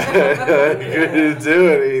like, I couldn't do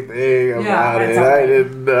anything about it. I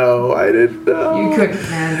didn't know. You couldn't,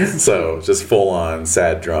 man. This is So just full on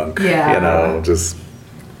sad drunk. Yeah. You know, just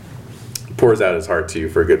pours out his heart to you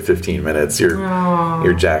for a good 15 minutes.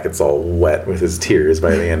 Your jacket's all wet with his tears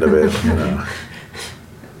by the end of it. You know.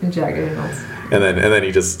 Jagged Nichols. And then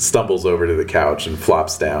he just stumbles over to the couch and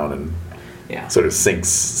flops down and sort of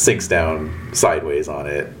sinks down sideways on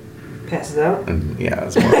it. Passes out. And yeah,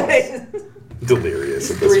 it's more or less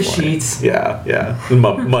delirious at this 3 point. sheets. Yeah.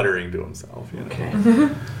 Muttering to himself. You know. Okay.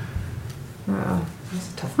 Wow.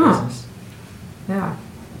 That's a tough Huh. business. Yeah.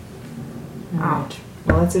 Wow. Alright.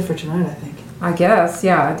 Well, that's it for tonight, I think. I guess,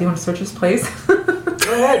 yeah. Do you want to search his place? Go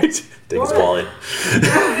ahead. Take his wallet.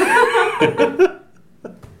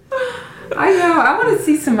 I know. I want to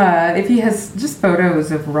see some, if he has just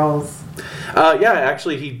photos of Rawls. Yeah,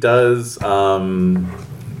 actually, he does. There's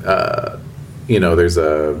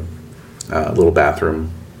a little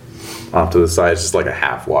bathroom off to the side. It's just like a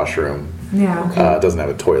half washroom. Yeah. It doesn't have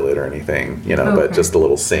a toilet or anything, but Okay. just a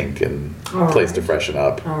little sink and place to freshen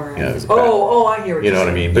up. All right. There's a I hear what You know you're what I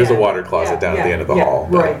saying. mean? There's a Yeah. water closet down at the end of the hall.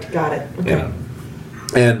 but, Right, got it. Okay.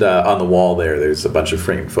 And on the wall there's a bunch of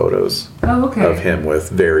framed photos Oh, okay. of him with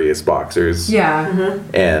various boxers. Yeah.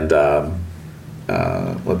 And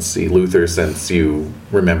let's see, Luther, since you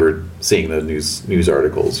remembered seeing the news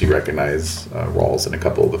articles, you recognize Rawls in a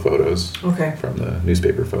couple of the photos Okay. from the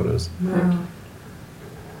newspaper photos. Wow.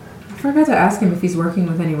 I forgot to ask him if he's working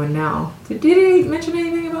with anyone now. Did he mention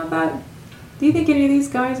anything about that? Do you think any of these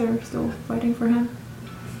guys are still fighting for him?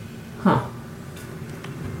 Huh.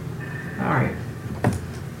 Alright.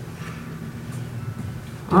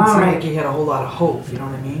 Didn't seem Alright. like he had a whole lot of hope, you know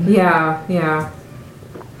what I mean? Yeah.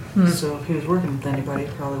 So if he was working with anybody,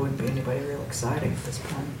 it probably wouldn't be anybody real exciting at this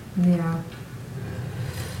point. Yeah.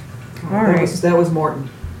 Oh, All right. That was Morton.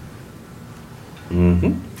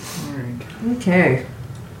 Mm-hmm. All right. Okay.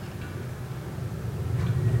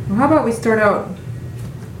 Well, how about we start out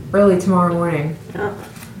early tomorrow morning? Yeah.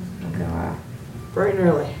 Go, Bright and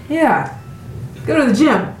early. yeah. Go to the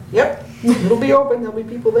gym. Yep. It'll be open. There'll be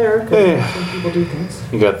people there. 'Cause Yeah. some people do things.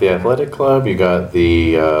 You got the athletic club. You got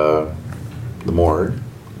the morgue.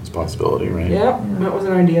 It's a possibility, right? Yep. That was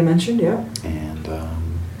an idea mentioned. Yep. And is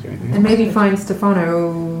there anything And else? maybe find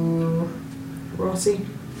Stefano. Rossi.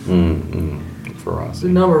 For us. There's a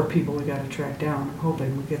number of people we got to track down. I'm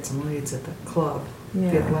hoping we get some leads at the club, the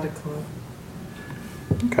Yeah. athletic club.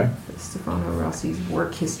 Okay. Stefano Rossi's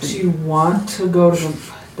work Do history. you want to go to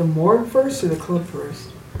the morgue first or the club first?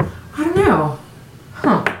 I don't know.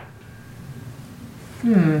 Huh.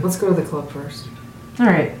 Let's go to the club first.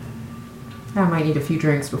 Alright. I might need a few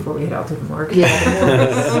drinks before we head out to the morgue. Yeah, the morgue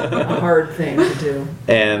is a hard thing to do.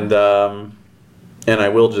 And I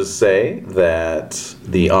will just say that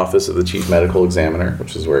the office of the chief medical examiner,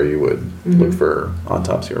 which is where you would look for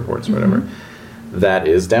autopsy reports or whatever, that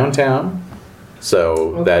is downtown.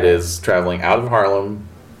 So that is traveling out of Harlem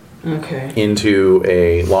Okay. into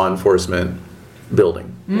a law enforcement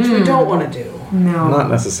building. Which we don't want to do. No. Not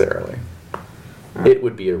necessarily. It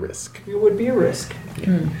would be a risk. It would be a risk.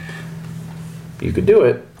 You could do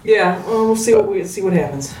it. Yeah, well, we'll see what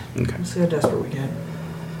happens. Okay. We'll see how desperate we get.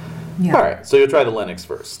 Yeah. All right. So you'll try the Lennox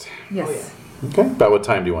first. Yes. Oh, yeah. Okay. About what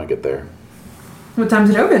time do you want to get there? What time's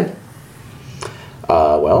it open?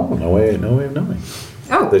 Well, no way of knowing.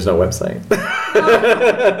 Oh. There's no website.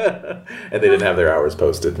 And they didn't have their hours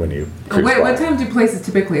posted when you cruise Wait, by. what time do places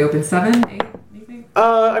typically open? 7, 8, maybe?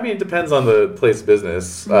 I mean, it depends on the place of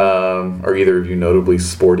business. Are either of you notably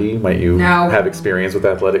sporty? Might you No. have experience with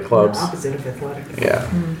athletic clubs? Opposite of athletic. Yeah.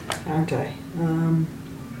 Aren't I?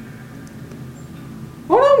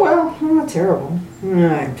 Oh, no, well, I'm not terrible.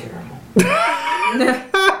 I'm terrible.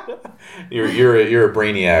 You're a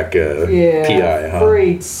brainiac Yeah. PI, huh?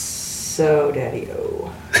 Afraid so,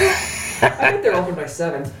 Daddy-O. I think they're open by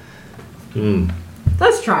 7.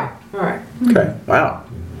 Let's try. All right. Okay. Wow.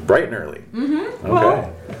 Bright and early. Okay. Well-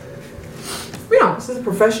 We don't. This is a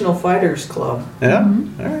professional fighters club. Yeah. All You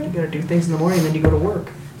right. got to do things in the morning, then you go to work.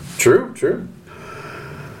 True.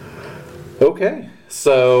 Okay.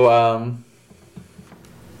 So,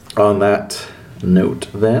 on that note,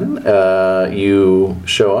 then, you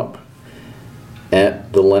show up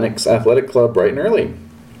at the Lennox Athletic Club bright and early.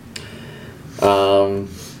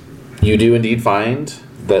 You do indeed find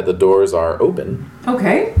that the doors are open.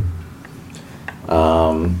 Okay.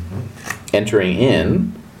 Entering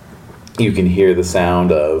in, you can hear the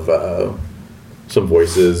sound of some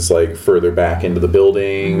voices like further back into the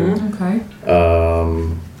building. Okay.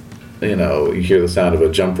 You hear the sound of a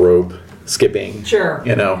jump rope skipping. Sure.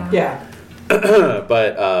 Yeah.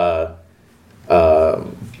 But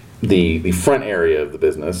the front area of the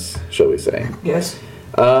business, shall we say, Yes.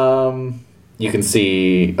 you can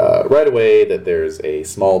see right away that there's a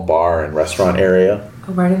small bar and restaurant area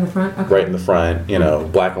Oh, right in the front? Okay. right in the front.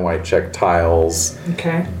 Black and white check tiles,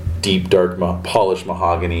 Okay. deep dark polished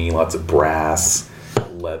mahogany, lots of brass,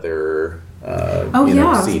 leather,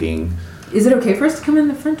 seating. Is it okay for us to come in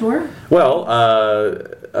the front door? Well,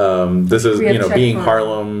 this is We have check being for-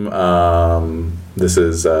 Harlem. This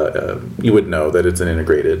is, you would know that it's an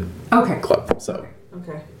integrated Okay. club. So,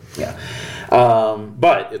 Okay. yeah.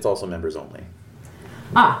 But it's also members only.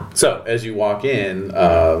 Ah. So, as you walk in,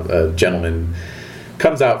 a gentleman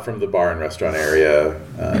comes out from the bar and restaurant area.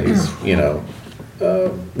 He's,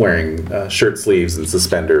 wearing shirt sleeves and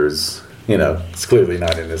suspenders. It's clearly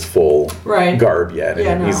not in his full garb yet.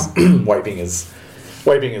 Yeah, and he's wiping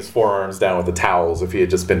his forearms down with the towels if he had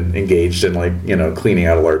just been engaged in, cleaning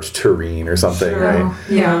out a large tureen or something, right?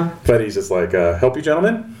 Yeah. But he's just like, help you,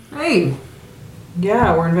 gentlemen? Hey.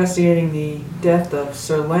 Yeah, we're investigating the death of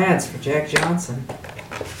Sir Lance for Jack Johnson.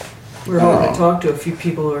 We're hoping to talk to a few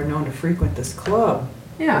people who are known to frequent this club.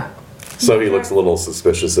 Yeah. So he looks a little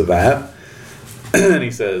suspicious of that. And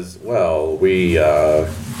he says, well, we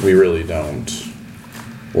really don't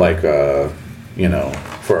like,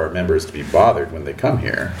 for our members to be bothered when they come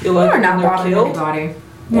here. You like We're not when they're bothering killed? anybody.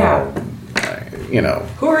 Yeah. Well,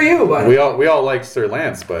 Who are you, buddy? we all like Sir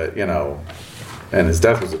Lance, but, and his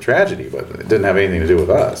death was a tragedy, but it didn't have anything to do with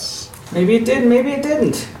us. Maybe it did, maybe it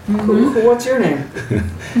didn't. What's your name?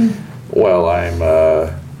 Well,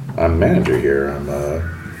 I'm manager here.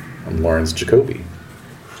 I'm Lawrence Jacoby.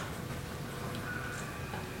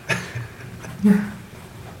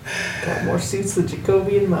 Got more seats than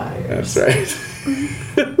Jacoby and Myers. That's right.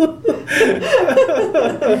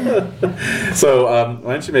 So,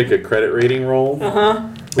 why don't you make a credit rating roll?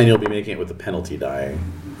 And you'll be making it with the penalty die.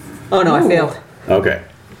 Oh no, I failed. Okay.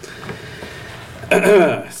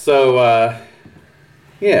 So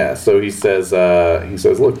he says,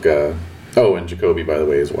 look, and Jacoby, by the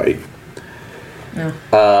way, is white. Yeah.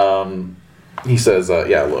 He says,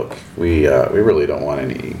 look, we really don't want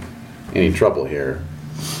any trouble here.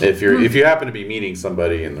 If you happen to be meeting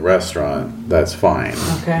somebody in the restaurant, that's fine.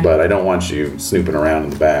 Okay. But I don't want you snooping around in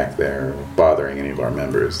the back there, bothering any of our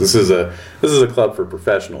members. This is a club for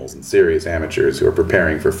professionals and serious amateurs who are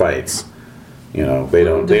preparing for fights. They don't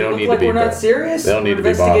need to be. We're not serious. They don't need to be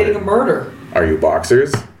investigating bothered. a murder. Are you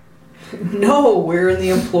boxers? No, we're in the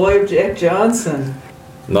employ of Jack Johnson.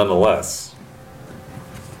 Nonetheless.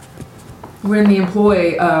 We're in the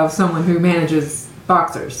employ of someone who manages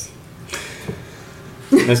boxers.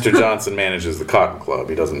 Mr. Johnson manages the Cotton Club.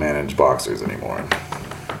 He doesn't manage boxers anymore.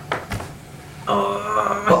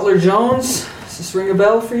 Butler Jones, does this ring a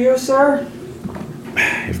bell for you, sir?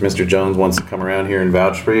 If Mr. Jones wants to come around here and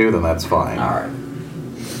vouch for you, then that's fine. All right.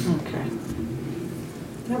 Okay.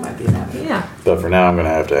 That might be an avenue. Yeah. But for now, I'm going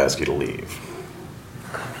to have to ask you to leave.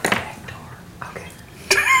 Back door. Okay.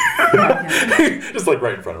 Just like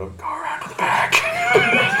right in front of him. Go around to the back.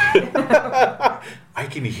 I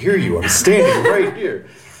can hear you. I'm standing right here.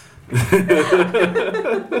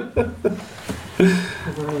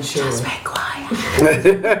 Just be quiet.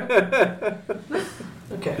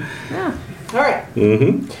 Okay. Yeah. All right.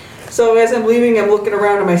 Mm-hmm. So as I'm leaving, I'm looking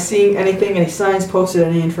around. Am I seeing anything, any signs posted,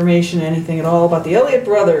 any information, anything at all about the Elliott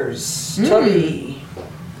brothers? Tubby?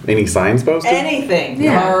 Any signs posted? Anything?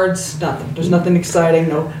 Yeah. Cards? Nothing. There's nothing exciting.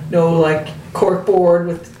 No like cork board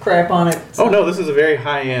with crap on it. Oh no, this is a very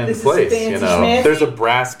high-end This is place. fancy schmancy? There's a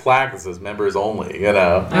brass plaque that says members only. All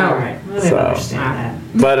right. I didn't So- understand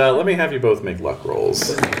But let me have you both make luck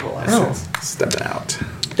rolls. that. Oh. Stepping out.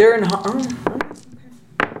 They're in. Okay.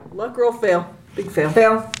 Luck roll fail. Big fail.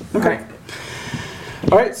 Fail. Okay.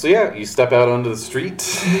 All right. So yeah, you step out onto the street.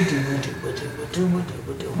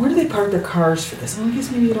 Where do they park their cars for this? Well, I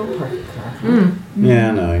guess maybe you don't park your car.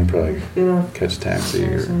 Yeah, no, you can probably You know, catch a taxi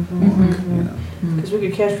or because we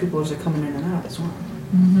could catch people as they're coming in and out as well.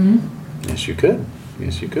 Yes, you could.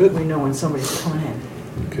 Yes, you could. We know when somebody's coming in.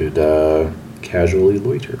 You could casually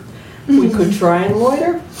loiter. We could try and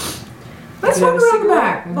loiter. Let's Could have walk a around the cigarette.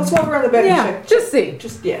 back. Let's walk around the back Yeah, and check. just see.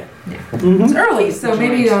 Just yeah. It's early, so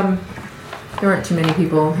maybe there weren't too many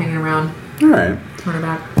people hanging around. All right. Turn it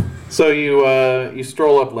back. So you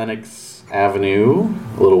stroll up Lenox Avenue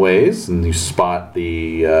a little ways, and you spot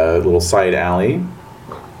the little side alley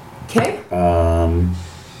Okay.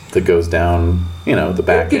 that goes down, the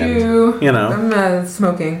back end. I'm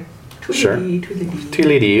smoking. Sure.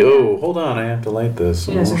 Tweedledee. Oh, hold on, I have to light this.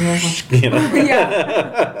 Yes, exactly.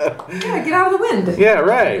 Yeah. Yeah, get out of the wind. Yeah,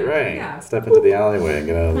 right. Yeah. Step into the alleyway and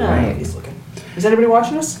get out of the All way. right, he's looking. Is anybody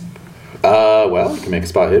watching us? Well, you can make a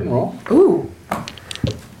spot hidden roll. Ooh.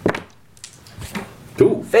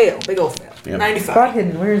 Ooh. Fail. Big old fail. Yep. 95. Spot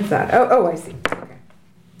hidden. Where is that? Oh, I see. Okay.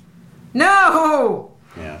 No!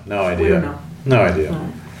 Yeah, no idea. We don't know. No idea.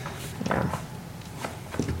 Yeah.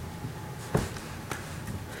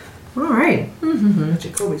 All right.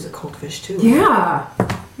 Jacoby's a cold fish too. Yeah.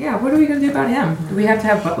 Yeah, what are we going to do about him? Do we have to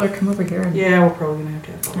have Butler come over here? Yeah, we're probably gonna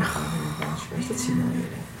have to have. That's humiliating.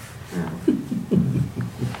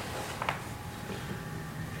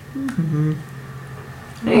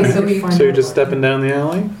 Hey, so we. So you're just stepping down the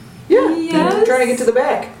alley? Yeah. Yes. I'm trying to get to the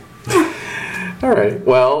back. All right.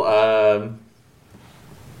 Well,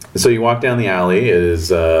 so you walk down the alley. It is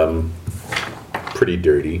pretty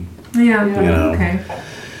dirty, Yeah. you know. Okay.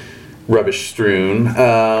 rubbish strewn.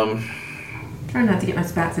 Try not to get my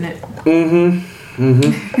spats in it.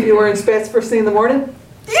 You wearing spats first thing in the morning?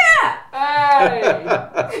 Yeah. Hey.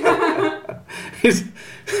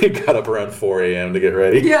 He got up around 4 a.m. to get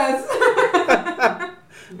ready. Yes.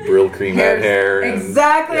 Brill cream that hair. And,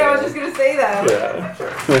 exactly. yeah. I was just gonna say that.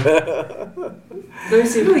 Let me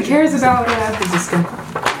see. Who really cares about Is this going?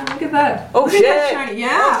 look at that. Oh, Look at shit. that shiny. Yeah.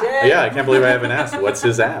 Oh, shit. Yeah, I can't believe I haven't asked. What's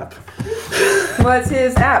his app? What's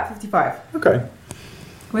his app? 55. Okay.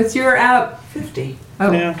 What's your app? 50.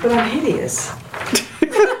 Oh. Yeah. But I'm hideous.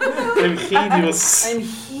 I'm hideous. I'm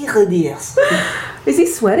hideous. Is he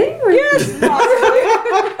sweating? Or Yes, possibly.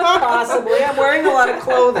 Possibly. I'm wearing a lot of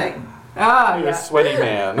clothing. Ah, You're a yeah. sweaty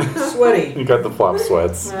man. Sweaty. You got the flop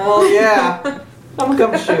sweats. Oh, yeah. I'm a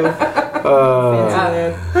gumshoe.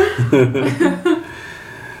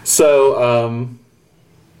 So,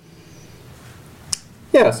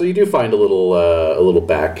 yeah, so you do find a little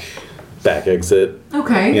back exit.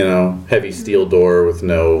 Okay. You know, heavy steel door with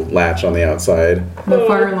no latch on the outside. No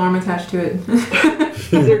fire alarm attached to it. Is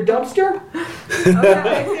there a dumpster?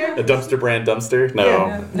 A dumpster brand dumpster? No.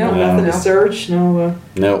 Yeah. No, nothing to search. No,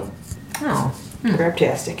 No. Oh.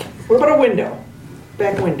 craptastic. What about a window?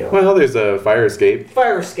 Back window. Well, there's a fire escape.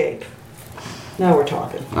 Fire escape. Now we're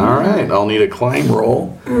talking. All right, I'll need a climb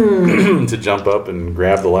roll to jump up and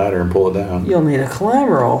grab the ladder and pull it down. You'll need a climb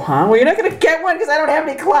roll, huh? Well, you're not going to get one because I don't have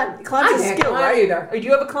any climb. Climb's a can't skill, climb right? either. Oh, do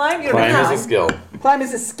you have a climb? You don't Climb have is a skill. Climb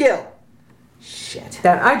is a skill. Shit.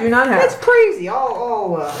 That I do not That's have. crazy.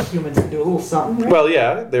 All humans can do a little something, right? Well,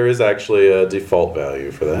 yeah, there is actually a default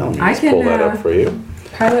value for that. Let me I just can, pull that up for you.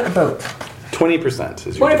 Pilot a boat. 20%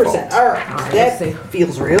 is your 20%. default. All right. let's That see.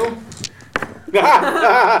 feels real.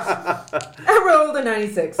 I rolled a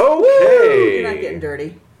 96. Okay. You're not getting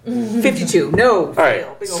dirty. 52. No. All right.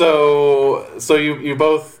 So you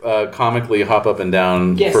both comically hop up and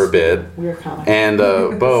down Yes. for a bit, We're comic. and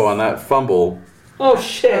Bo on that fumble. Oh,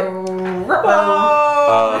 shit. I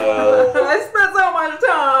spent so much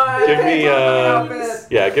time.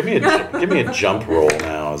 Give me a jump roll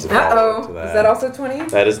now as a follow-up to that. Is that also 20?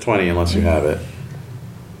 That is 20 unless you have it.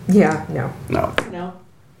 Yeah, no. No. No.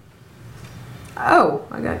 Oh,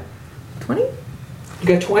 I got 20? You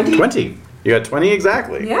got 20? 20. You got 20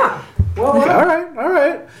 exactly. Yeah. Well, All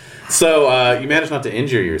right. So you managed not to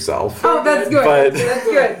injure yourself. Oh, that's good. But- That's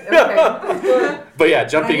good. Okay. But yeah,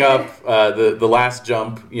 jumping up, the last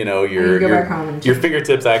jump, you know, you go back home and your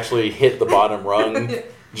fingertips actually hit the bottom rung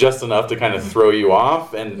just enough to kind of throw you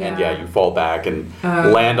off, and Yeah. you fall back and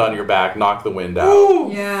land on your back, knock the wind out.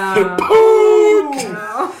 Yeah.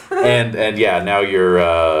 Wow. And yeah, now your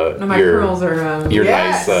My curls are. your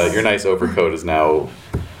Yes. your nice overcoat is now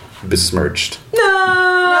besmirched.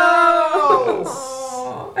 No!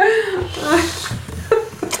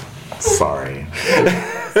 Sorry.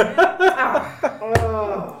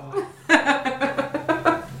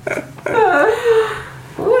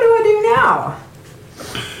 What do I do now?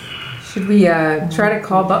 Should we try to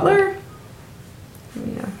call Butler?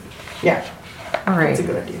 Yeah. yeah. All right. That's a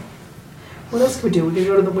good idea. What else can we do? We can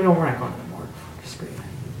go to the... We're not going to the morgue. Screw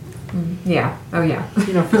it. Yeah. Oh, yeah.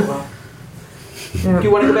 You don't feel well. Do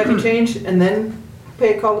you want to go back and change and then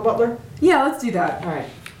pay a call to Butler? Yeah, let's do that. All right.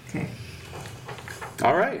 Okay.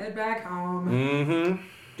 All right. Head back home. Mm-hmm.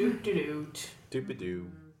 Doot-doot-doot.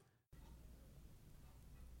 Doop-a-doo.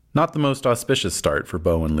 Not the most auspicious start for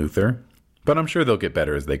Bo and Luther, but I'm sure they'll get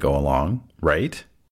better as they go along, right?